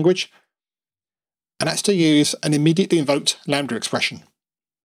expression-oriented language, and that's to use an immediately invoked lambda expression.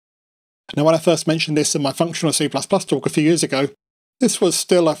 Now, when I first mentioned this in my functional C++ talk a few years ago, this was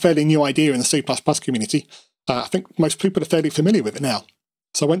still a fairly new idea in the C++ community. I think most people are fairly familiar with it now,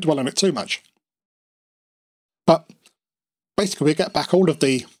 so I won't dwell on it too much. But basically, we get back all of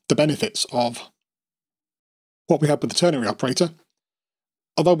the benefits of what we had with the ternary operator.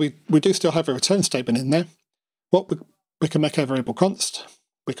 Although we do still have a return statement in there, we can make our variable const,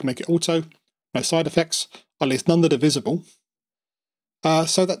 we can make it auto, no side effects, at least none that are visible.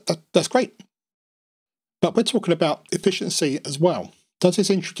 So that's great. But we're talking about efficiency as well. Does this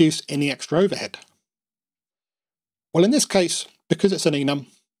introduce any extra overhead? Well, in this case, because it's an enum,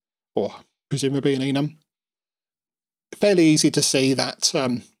 or presumably an enum, fairly easy to see that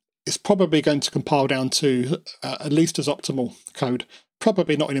it's probably going to compile down to at least as optimal code.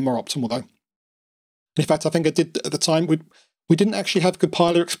 Probably not any more optimal, though. In fact, I think I did at the time, we didn't actually have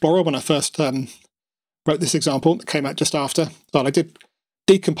Compiler Explorer when I first wrote this example that came out just after. Well, I did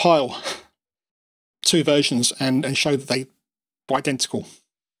decompile two versions and show that they were identical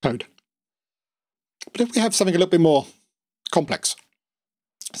code. But if we have something a little bit more complex,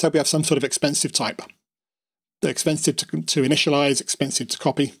 so we have some sort of expensive type, they're expensive to initialize, expensive to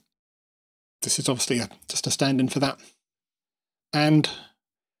copy. This is obviously just a stand-in for that. And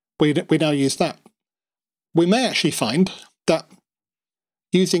we now use that. We may actually find that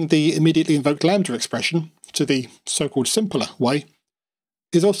using the immediately invoked lambda expression to the so-called simpler way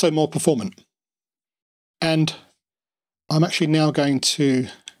is also more performant. And I'm actually now going to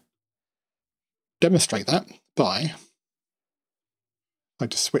demonstrate that by, I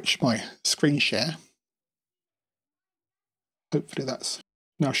just switch my screen share. Hopefully that's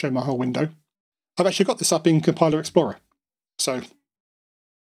now showing my whole window. I've actually got this up in Compiler Explorer. So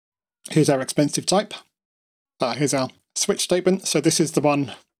here's our expensive type. Here's our switch statement. So this is the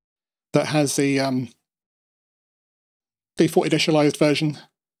one that has the default initialized version.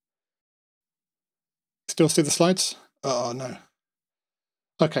 Still see the slides? Oh no.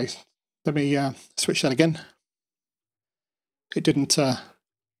 Okay, let me switch that again. It didn't.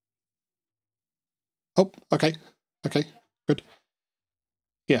 Oh, okay, good.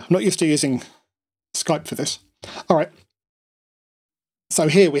 Yeah, I'm not used to using Skype for this. All right. So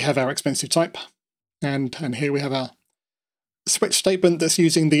here we have our expensive type, and here we have our switch statement that's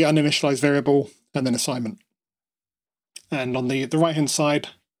using the uninitialized variable and then assignment. And on the right-hand side,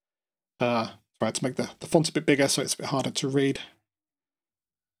 right, to make the font a bit bigger so it's a bit harder to read.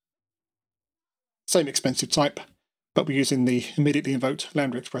 Same expensive type, but we're using the immediately invoked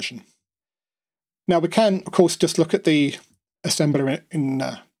lambda expression. Now we can, of course, just look at the assembler in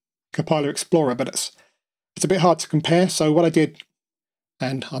Compiler Explorer, but it's a bit hard to compare. So what I did,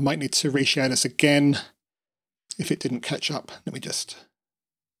 and I might need to reshare this again if it didn't catch up. Let me just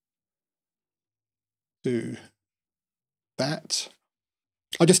do that.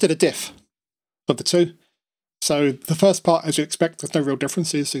 I just did a diff of the two. So the first part, as you expect, there's no real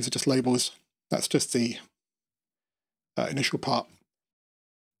differences. These are just labels. That's just the initial part.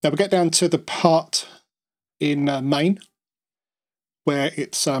 Now we get down to the part in main, where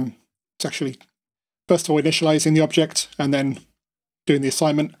it's actually, first of all, initializing the object and then doing the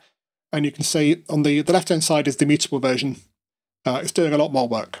assignment. And you can see on the left-hand side is the mutable version. It's doing a lot more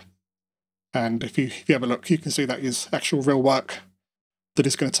work. And if you have a look, you can see that is actual real work that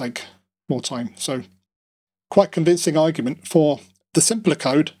is going to take more time. So quite convincing argument for the simpler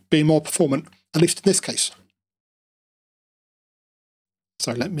code being more performant, at least in this case.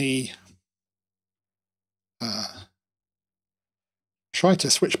 So let me try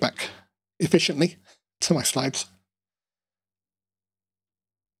to switch back efficiently to my slides.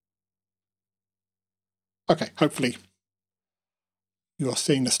 Okay, hopefully you're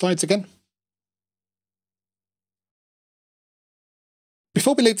seeing the slides again.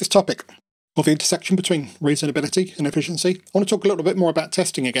 Before we leave this topic of the intersection between reasonability and efficiency, I want to talk a little bit more about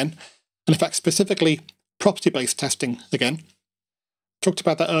testing again, and in fact specifically property-based testing again. Talked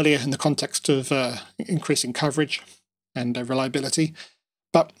about that earlier in the context of increasing coverage and reliability,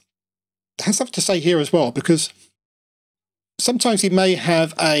 but it has something to say here as well, because sometimes you may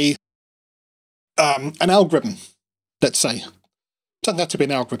have an algorithm, let's say. It doesn't have to be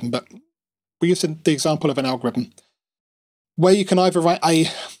an algorithm, but we're using the example of an algorithm where you can either write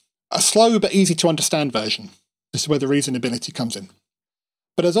a slow but easy to understand version. This is where the reasonability comes in.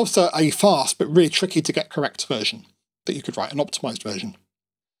 But there's also a fast but really tricky to get correct version that you could write, an optimized version.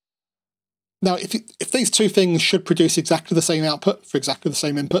 Now, if these two things should produce exactly the same output for exactly the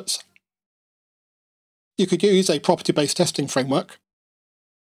same inputs, you could use a property-based testing framework.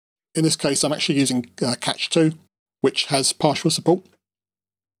 In this case, I'm actually using Catch 2, which has partial support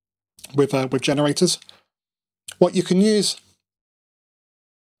with generators. What you can use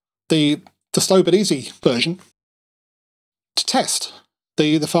the slow but easy version to test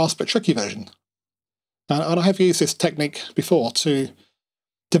the fast but tricky version. And I have used this technique before to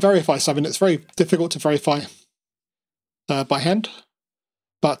verify something that's very difficult to verify by hand,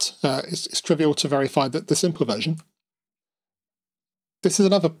 but it's trivial to verify the simple version. This is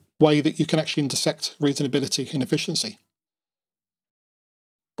another way that you can actually intersect reasonability and efficiency,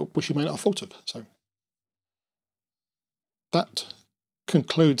 but which you may not have thought of. So that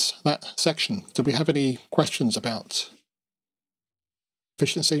concludes that section. Do we have any questions about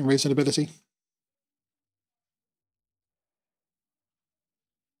efficiency and reasonability?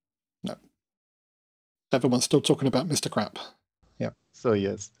 No. Everyone's still talking about Mr. Crap. Yeah. So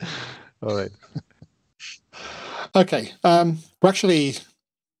yes. All right. Okay. We're actually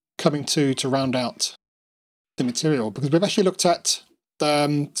coming to round out the material because we've actually looked at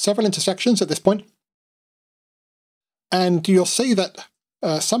several intersections at this point. And you'll see that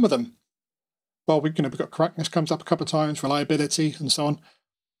some of them, well, we've got correctness comes up a couple of times, reliability, and so on.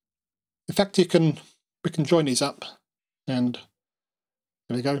 In fact, we can join these up, and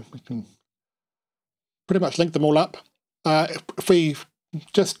there we go. We can pretty much link them all up. If we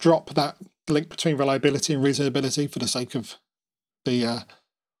just drop that link between reliability and reasonability for the sake of the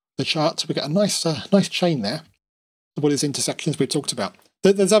chart, we get a nice chain there of all these intersections we talked about.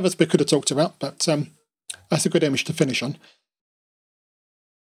 There's others we could have talked about, but that's a good image to finish on.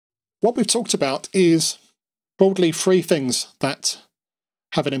 What we've talked about is broadly 3 things that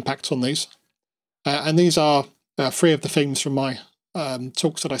have an impact on these. And these are 3 of the themes from my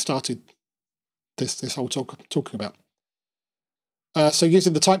talks that I started this whole talking about. So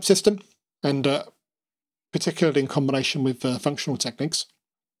using the type system, and particularly in combination with functional techniques.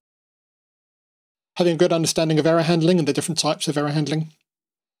 Having a good understanding of error handling and the different types of error handling.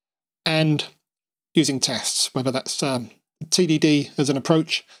 And using tests, whether that's TDD as an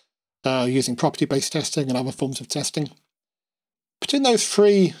approach, using property-based testing and other forms of testing. Between those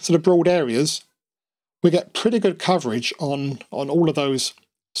 3 sort of broad areas, we get pretty good coverage on all of those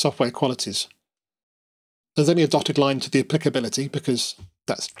software qualities. There's only a dotted line to the applicability because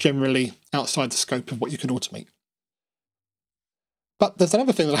that's generally outside the scope of what you can automate. But there's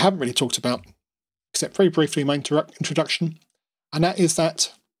another thing that I haven't really talked about, except very briefly in my introduction, and that is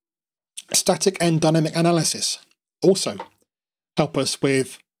that static and dynamic analysis also help us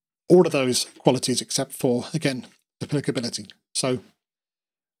with all of those qualities except for, again, applicability. So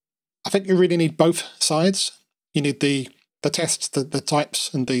I think you really need both sides. You need the tests, the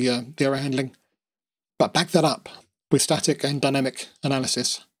types, and the error handling, but back that up with static and dynamic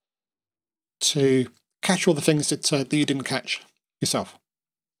analysis to catch all the things that you didn't catch yourself.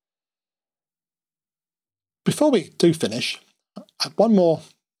 Before we do finish, I have one more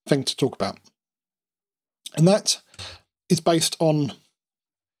thing to talk about, and that is based on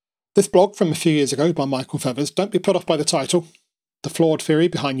this blog from a few years ago by Michael Feathers. Don't be put off by the title. The flawed theory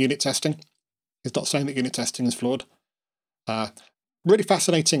behind unit testing. He's not saying that unit testing is flawed. Really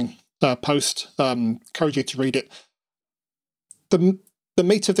fascinating post. Encourage you to read it. The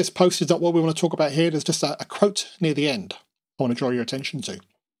meat of this post is not what we want to talk about here. There's just a quote near the end I want to draw your attention to,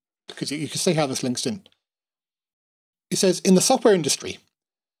 because you can see how this links in. It says, in the software industry,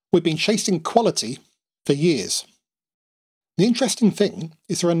 we've been chasing quality for years. The interesting thing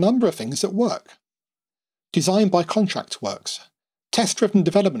is there are a number of things that work. Design by contract works. Test-driven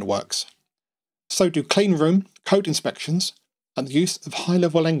development works. So do clean room, code inspections, and the use of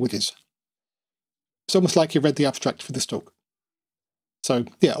high-level languages. It's almost like you read the abstract for this talk. So,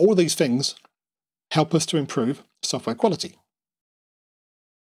 yeah, all these things help us to improve software quality.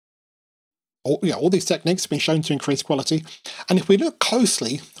 All these techniques have been shown to increase quality, and if we look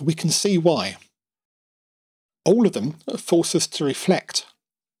closely, we can see why. All of them force us to reflect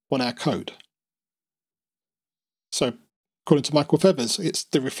on our code. So, according to Michael Feathers, it's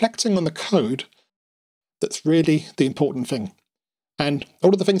the reflecting on the code that's really the important thing. And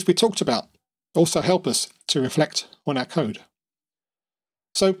all of the things we talked about also help us to reflect on our code.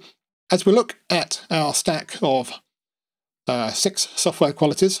 So, as we look at our stack of 6 software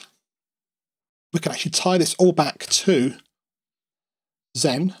qualities, we can actually tie this all back to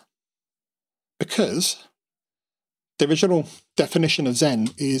Zen, because the original definition of Zen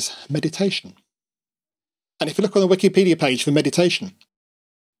is meditation. And if you look on the Wikipedia page for meditation,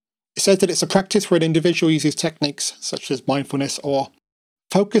 it says that it's a practice where an individual uses techniques such as mindfulness or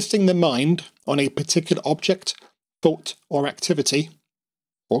focusing the mind on a particular object, thought, or activity,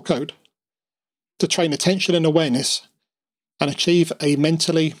 or code, to train attention and awareness and achieve a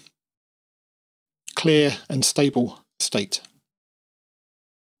mentally clear and stable state.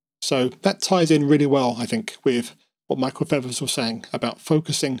 So that ties in really well, I think, with what Michael Feathers was saying about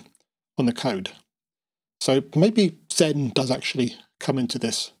focusing on the code. So maybe Zen does actually come into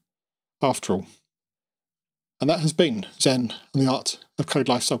this after all. And that has been Zen and the Art of Code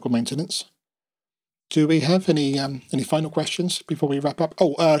Lifecycle Maintenance. Do we have any final questions before we wrap up?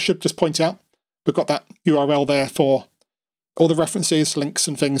 I should just point out, we've got that URL there for all the references, links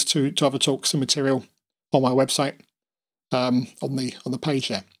and things to other talks and material on my website, on the page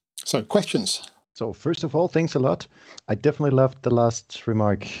there. So questions? So first of all, thanks a lot. I definitely loved the last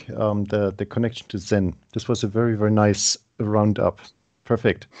remark, the connection to Zen. This was a very, very nice roundup.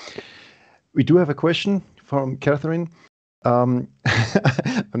 Perfect. We do have a question from Catherine. I'm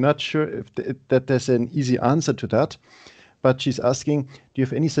not sure if that there's an easy answer to that, but she's asking, do you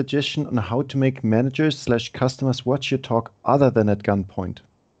have any suggestion on how to make managers/customers watch your talk other than at gunpoint?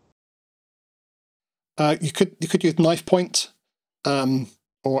 You could use knife point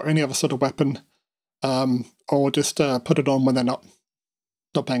or any other sort of weapon. or just put it on when they're not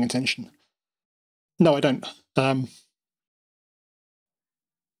paying attention. No, I don't.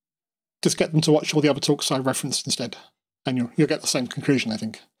 Just get them to watch all the other talks I referenced instead, and you'll get the same conclusion, I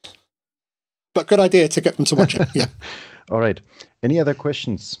think. But good idea to get them to watch it. Yeah. All right. Any other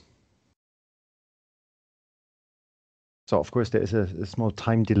questions? So, of course, there is a small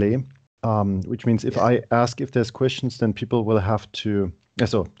time delay, which means if I ask if there's questions, then people will have to.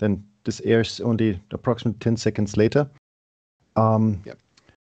 So then this airs only approximately 10 seconds later. Yep.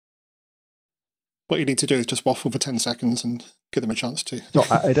 What you need to do is just waffle for 10 seconds and give them a chance to. No,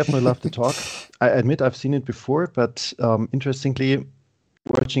 I definitely love the talk. I admit I've seen it before, but interestingly,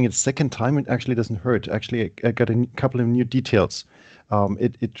 watching it second time, it actually doesn't hurt. Actually, I got a couple of new details.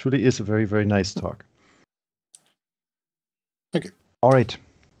 It truly is a very, very nice talk. Okay. All right.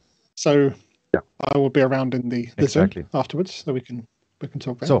 So I will be around in the Zoom afterwards, so we can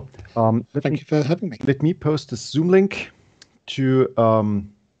talk about it. So thank you for having me. Let me post the Zoom link to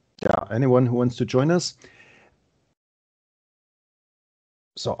anyone who wants to join us.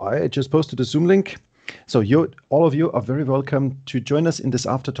 So I just posted the Zoom link. So all of you are very welcome to join us in this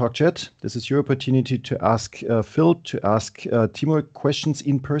after talk chat. This is your opportunity to ask Phil, to ask Timur questions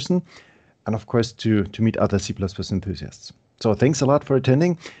in person, and of course to meet other C++ enthusiasts. So thanks a lot for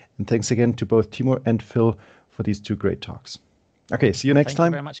attending, and thanks again to both Timur and Phil for these two great talks. Okay, see you next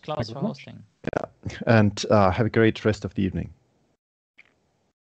time. Thank you very much, Klaus, for hosting. Yeah, and have a great rest of the evening.